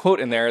 But there's a quote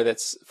in there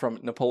that's from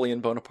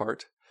Napoleon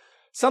Bonaparte.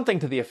 Something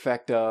to the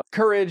effect of,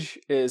 courage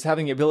is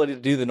having the ability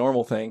to do the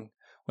normal thing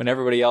when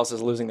everybody else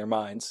is losing their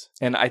minds.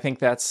 And I think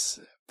there's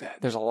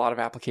a lot of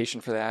application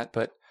for that,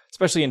 but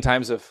especially in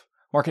times of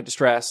market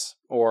distress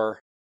or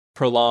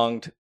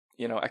prolonged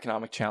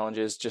economic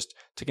challenges, just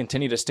to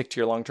continue to stick to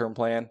your long-term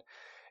plan.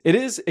 It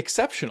is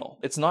exceptional.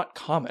 It's not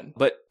common,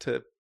 but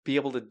to be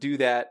able to do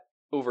that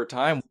over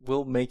time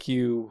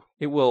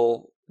it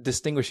will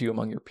distinguish you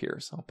among your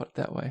peers. I'll put it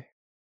that way.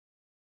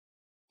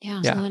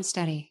 Yeah, slow and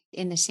steady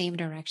in the same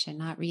direction,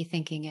 not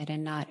rethinking it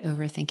and not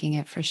overthinking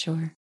it for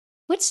sure.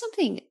 What's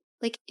something,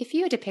 if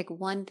you had to pick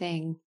one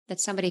thing that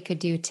somebody could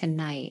do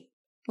tonight,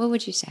 what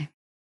would you say?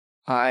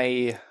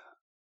 I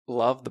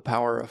love the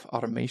power of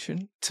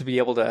automation to be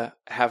able to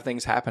have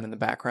things happen in the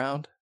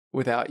background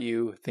without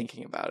you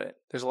thinking about it.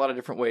 There's a lot of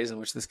different ways in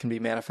which this can be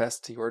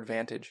manifest to your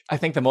advantage. I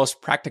think the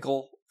most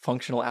practical,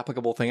 functional,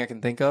 applicable thing I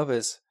can think of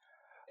is,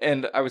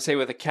 and I would say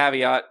with a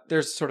caveat,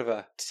 there's sort of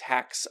a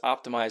tax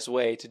optimized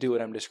way to do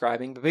what I'm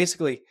describing, but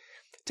basically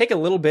take a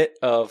little bit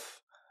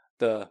of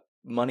the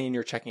money in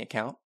your checking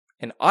account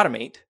and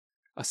automate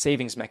a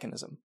savings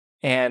mechanism,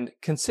 and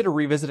consider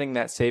revisiting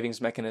that savings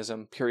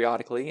mechanism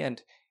periodically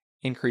and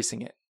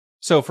increasing it.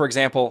 So for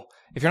example,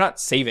 if you're not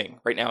saving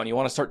right now and you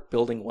want to start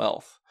building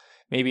wealth,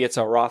 maybe it's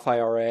a Roth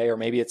IRA, or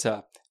maybe it's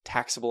a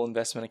taxable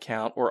investment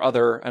account, or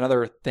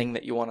another thing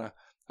that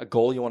a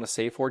goal you want to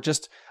save for,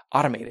 just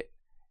automate it.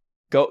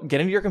 Go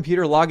get into your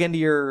computer, log into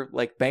your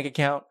bank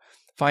account,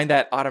 find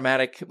that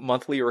automatic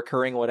monthly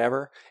recurring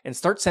whatever, and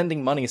start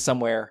sending money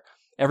somewhere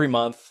every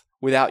month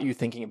without you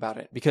thinking about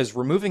it. Because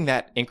removing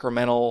that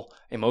incremental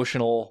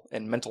emotional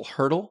and mental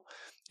hurdle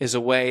is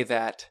a way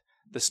that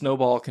the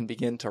snowball can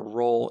begin to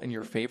roll in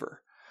your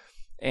favor.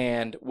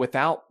 And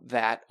without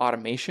that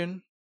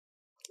automation,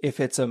 if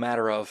it's a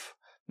matter of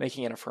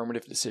making an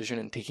affirmative decision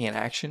and taking an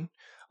action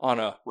on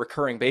a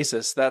recurring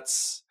basis,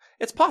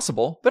 it's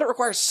possible, but it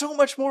requires so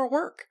much more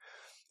work.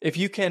 If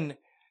you can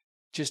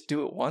just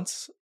do it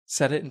once,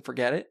 set it and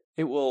forget it,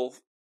 it will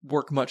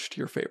work much to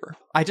your favor.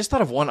 I just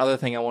thought of one other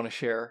thing I want to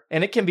share,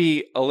 and it can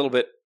be a little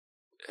bit,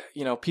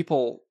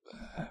 people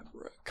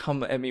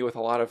come at me with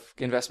a lot of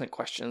investment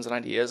questions and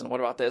ideas, and what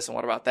about this and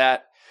what about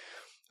that?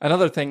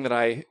 Another thing that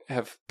I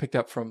have picked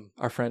up from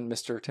our friend,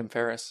 Mr. Tim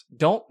Ferriss,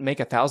 don't make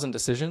 1,000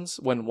 decisions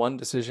when one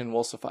decision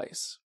will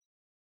suffice.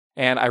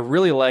 And I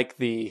really like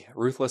the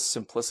ruthless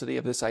simplicity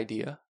of this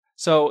idea.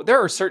 So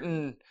there are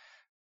certain,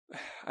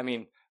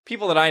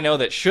 people that I know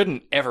that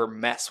shouldn't ever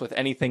mess with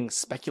anything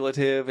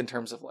speculative in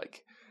terms of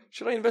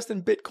should I invest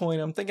in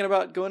Bitcoin? I'm thinking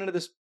about going into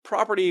this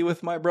property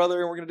with my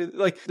brother and we're going to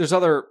do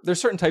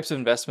there's certain types of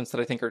investments that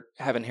I think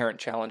have inherent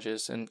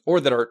challenges or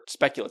that are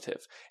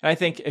speculative. And I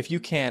think if you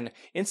can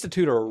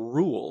institute a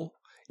rule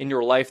in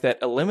your life that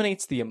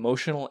eliminates the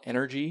emotional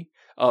energy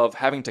of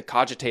having to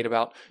cogitate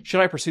about,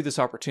 should I pursue this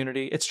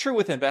opportunity? It's true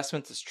with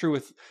investments. It's true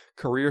with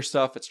career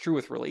stuff. It's true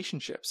with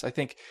relationships. I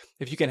think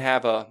if you can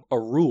have a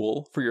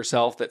rule for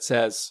yourself that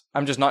says,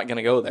 I'm just not going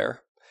to go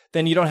there,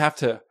 then you don't have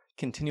to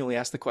continually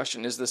ask the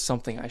question, is this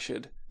something I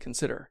should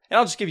consider? And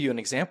I'll just give you an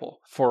example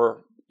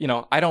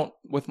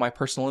with my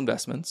personal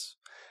investments,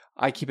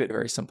 I keep it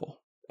very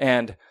simple.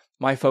 And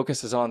my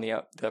focus is on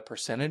the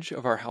percentage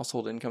of our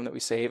household income that we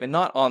save, and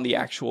not on the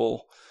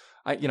actual,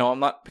 I'm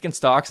not picking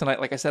stocks. And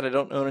like I said, I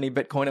don't own any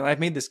Bitcoin, and I've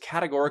made this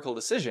categorical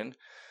decision.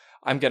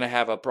 I'm going to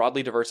have a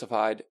broadly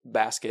diversified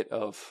basket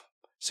of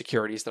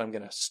securities that I'm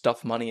going to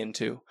stuff money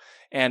into.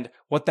 And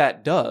what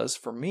that does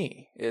for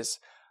me is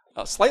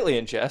slightly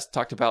in jest,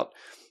 talked about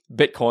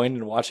Bitcoin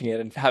and watching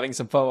it and having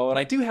some FOMO. And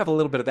I do have a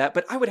little bit of that,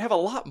 but I would have a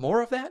lot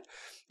more of that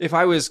if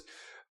I was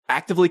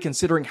actively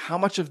considering how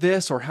much of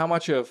this or how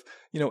much of,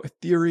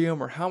 Ethereum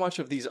or how much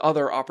of these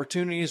other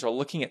opportunities, or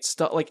looking at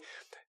stuff.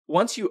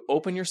 Once you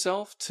open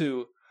yourself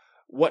to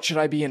what should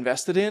I be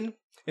invested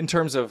in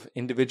terms of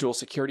individual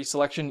security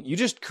selection, you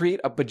just create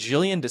a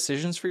bajillion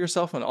decisions for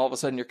yourself, and all of a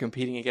sudden you're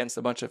competing against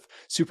a bunch of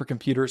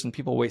supercomputers and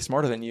people way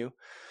smarter than you.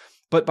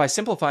 But by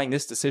simplifying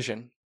this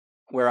decision,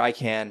 where I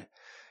can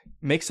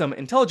make some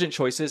intelligent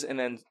choices and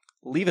then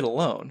leave it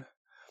alone,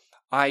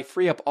 I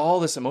free up all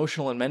this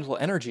emotional and mental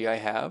energy I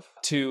have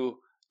to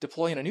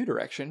deploy in a new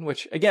direction,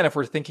 which, again, if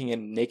we're thinking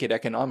in naked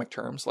economic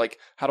terms, like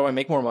how do I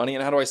make more money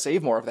and how do I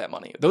save more of that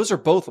money? Those are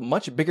both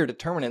much bigger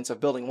determinants of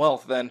building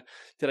wealth than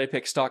did I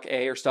pick stock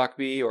A or stock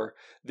B or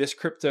this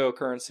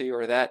cryptocurrency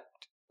or that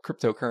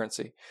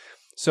cryptocurrency.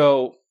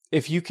 So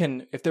if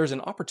there's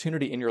an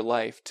opportunity in your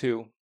life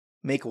to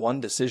make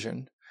one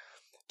decision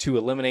to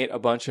eliminate a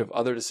bunch of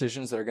other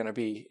decisions that are going to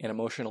be an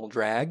emotional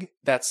drag,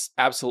 that's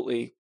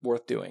absolutely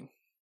worth doing.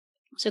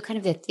 So kind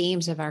of the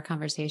themes of our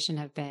conversation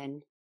have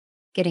been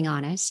getting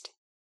honest,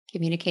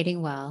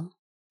 communicating well,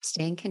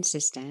 staying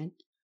consistent,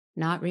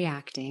 not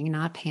reacting,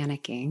 not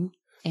panicking,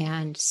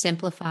 and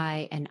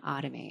simplify and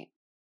automate.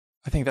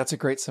 I think that's a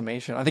great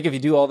summation. I think if you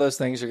do all those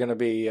things, you're going to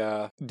be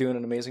doing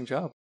an amazing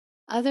job.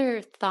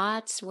 Other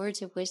thoughts,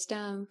 words of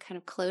wisdom, kind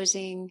of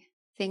closing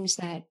things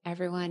that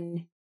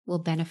everyone will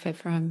benefit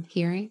from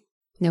hearing?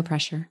 No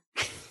pressure.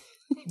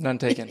 None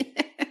taken.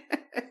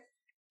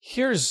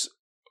 Here's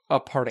a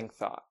parting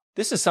thought.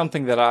 This is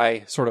something that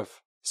I sort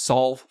of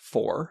solve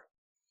for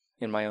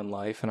in my own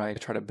life, and I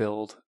try to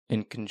build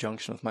in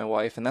conjunction with my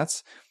wife, and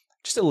that's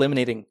just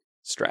eliminating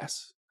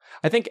stress.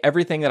 I think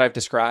everything that I've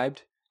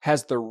described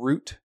has the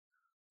root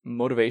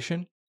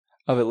motivation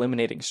of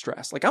eliminating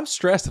stress. I'm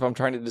stressed if I'm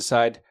trying to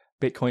decide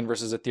Bitcoin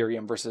versus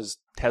Ethereum versus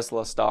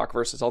Tesla stock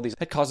versus all these.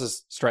 It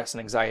causes stress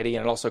and anxiety,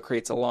 and it also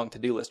creates a long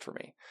to-do list for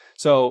me.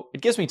 So it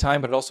gives me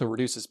time, but it also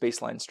reduces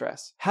baseline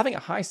stress. Having a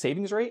high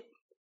savings rate,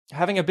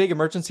 having a big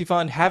emergency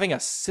fund, having a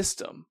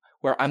system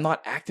where I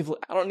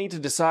don't need to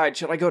decide,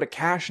 should I go to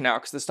cash now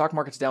because the stock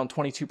market's down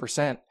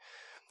 22%?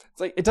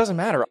 It's like, it doesn't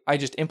matter. I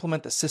just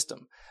implement the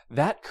system.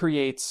 That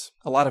creates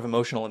a lot of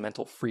emotional and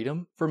mental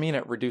freedom for me, and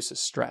it reduces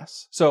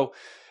stress. So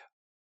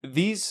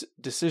these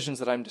decisions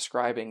that I'm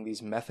describing,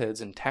 these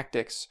methods and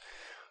tactics,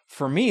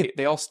 for me,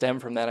 they all stem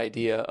from that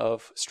idea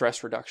of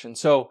stress reduction.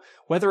 So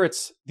whether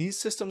it's these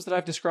systems that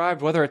I've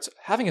described, whether it's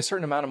having a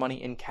certain amount of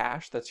money in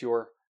cash, that's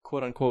your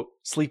quote unquote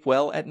sleep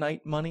well at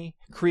night money,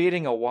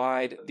 creating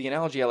the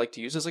analogy I like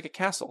to use is like a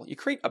castle. You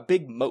create a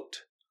big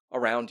moat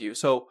around you.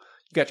 So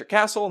you got your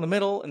castle in the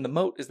middle, and the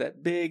moat is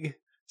that big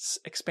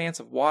expanse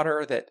of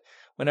water that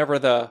whenever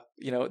the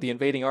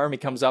invading army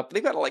comes up,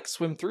 they've got to like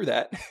swim through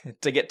that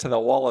to get to the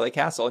wall of the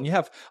castle. And you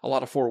have a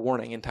lot of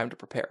forewarning and time to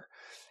prepare.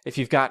 If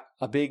you've got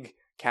a big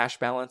cash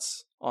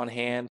balance on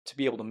hand to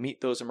be able to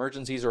meet those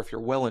emergencies, or if you're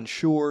well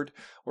insured,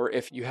 or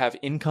if you have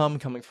income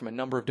coming from a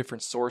number of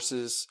different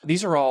sources,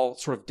 these are all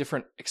sort of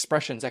different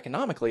expressions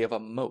economically of a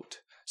moat.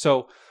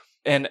 So,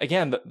 and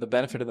again, the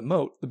benefit of the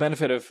moat, the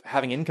benefit of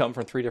having income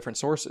from 3 different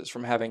sources,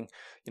 from having,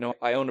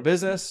 I own a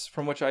business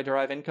from which I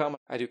derive income.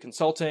 I do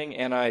consulting,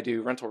 and I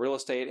do rental real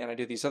estate, and I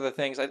do these other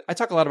things. I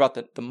talk a lot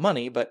about the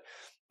money, but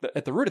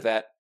at the root of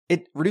that,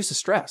 it reduces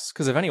stress,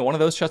 because if any one of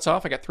those shuts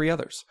off, I got 3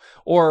 others.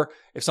 Or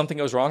if something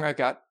goes wrong, I've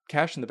got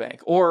cash in the bank.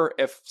 Or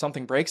if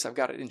something breaks, I've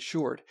got it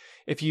insured.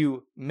 If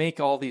you make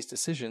all these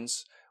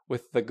decisions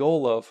with the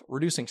goal of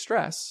reducing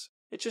stress,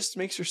 it just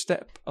makes your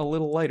step a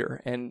little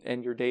lighter,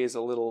 and your day is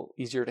a little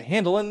easier to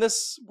handle in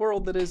this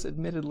world that is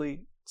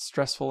admittedly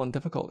stressful and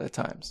difficult at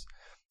times.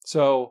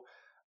 So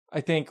I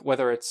think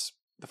whether it's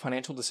the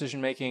financial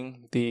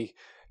decision-making, the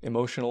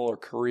emotional or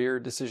career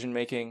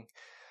decision-making,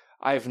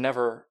 I've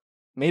never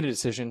made a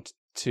decision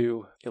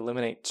to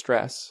eliminate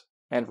stress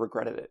and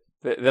regretted it,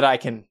 that I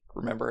can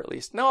remember at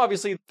least. Now,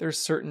 obviously, there's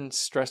certain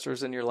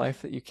stressors in your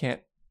life that you can't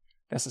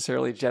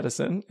necessarily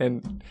jettison,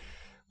 and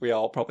we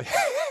all probably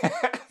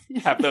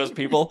have those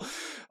people,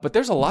 but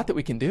there's a lot that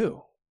we can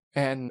do,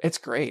 and it's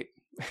great.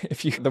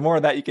 The more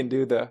of that you can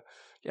do,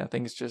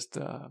 things just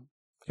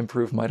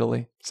improve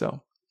mightily.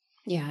 So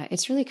yeah,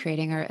 it's really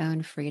creating our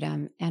own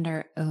freedom and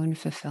our own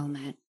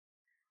fulfillment.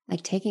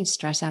 Like taking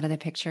stress out of the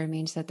picture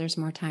means that there's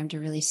more time to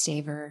really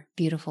savor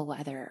beautiful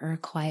weather, or a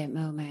quiet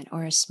moment,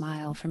 or a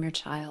smile from your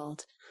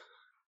child,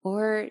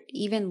 or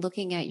even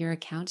looking at your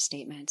account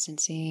statements and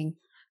seeing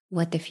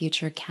what the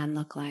future can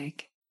look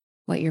like,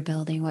 what you're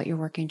building, what you're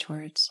working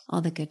towards,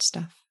 all the good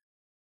stuff.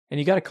 And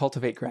you got to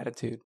cultivate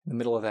gratitude in the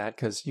middle of that,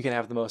 because you can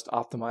have the most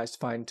optimized,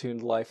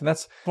 fine-tuned life. And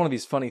that's one of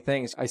these funny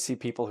things. I see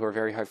people who are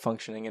very high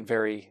functioning and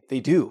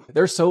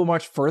they're so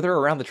much further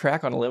around the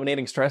track on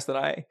eliminating stress than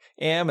I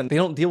am, and they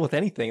don't deal with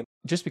anything.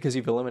 Just because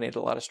you've eliminated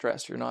a lot of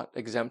stress, you're not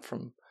exempt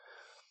from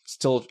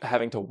still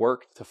having to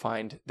work to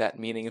find that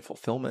meaning and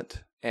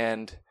fulfillment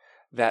and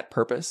that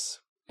purpose.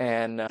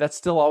 And that's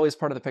still always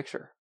part of the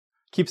picture.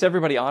 Keeps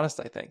everybody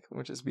honest, I think,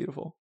 which is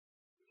beautiful.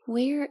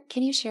 Where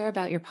can you share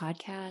about your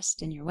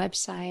podcast and your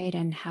website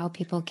and how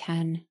people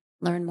can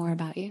learn more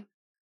about you?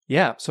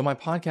 Yeah, so my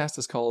podcast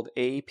is called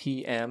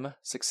APM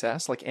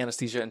Success, like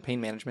anesthesia and pain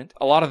management.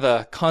 A lot of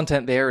the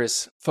content there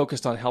is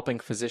focused on helping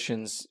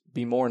physicians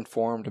be more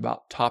informed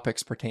about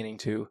topics pertaining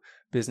to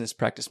business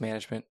practice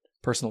management,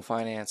 personal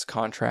finance,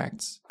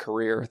 contracts,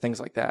 career, things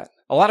like that.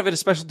 A lot of it is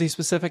specialty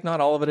specific, not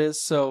all of it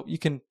is, so you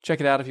can check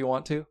it out if you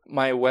want to.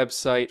 My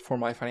website for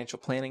my financial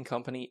planning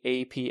company,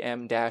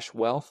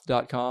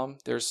 apm-wealth.com.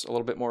 There's a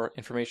little bit more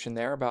information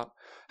there about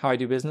how I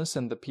do business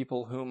and the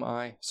people whom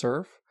I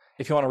serve.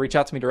 If you want to reach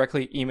out to me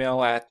directly,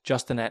 email at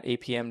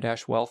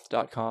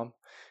justin@apm-wealth.com.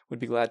 Would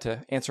be glad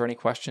to answer any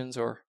questions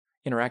or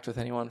interact with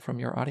anyone from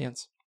your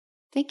audience.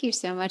 Thank you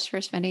so much for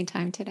spending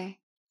time today.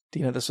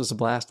 Dina, this was a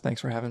blast.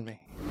 Thanks for having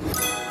me.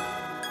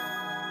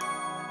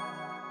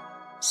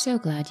 So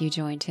glad you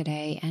joined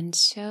today, and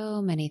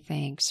so many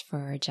thanks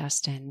for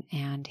Justin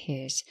and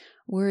his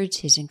words,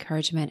 his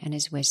encouragement, and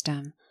his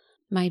wisdom.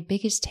 My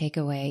biggest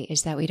takeaway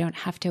is that we don't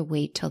have to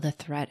wait till the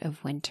threat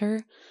of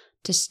winter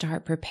to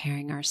start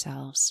preparing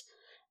ourselves.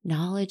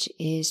 Knowledge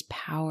is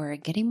power.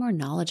 Getting more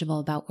knowledgeable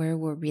about where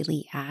we're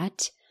really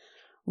at,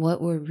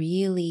 what we're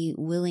really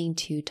willing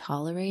to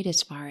tolerate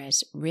as far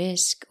as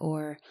risk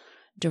or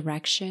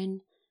direction,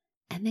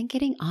 and then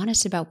getting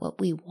honest about what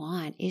we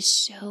want is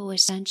so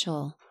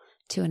essential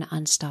to an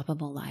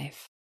unstoppable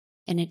life.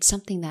 And it's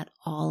something that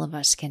all of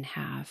us can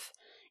have.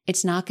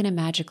 It's not going to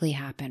magically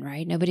happen,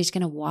 right? Nobody's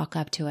going to walk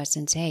up to us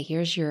and say,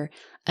 here's your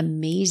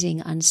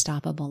amazing,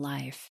 unstoppable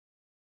life.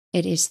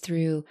 It is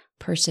through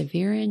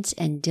perseverance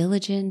and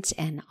diligence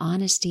and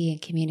honesty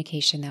and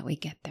communication that we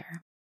get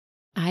there.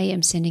 I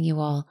am sending you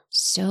all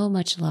so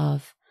much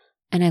love,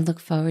 and I look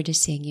forward to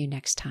seeing you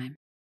next time.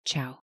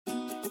 Ciao.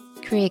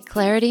 Create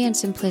clarity and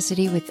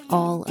simplicity with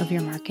all of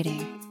your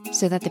marketing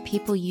so that the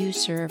people you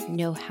serve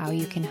know how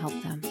you can help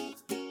them.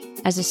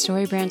 As a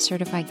StoryBrand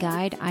certified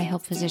guide, I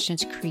help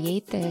physicians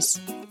create this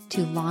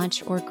to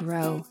launch or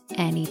grow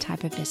any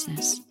type of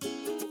business.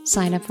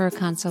 Sign up for a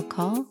consult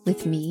call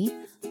with me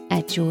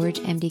at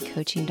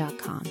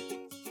georgemdcoaching.com.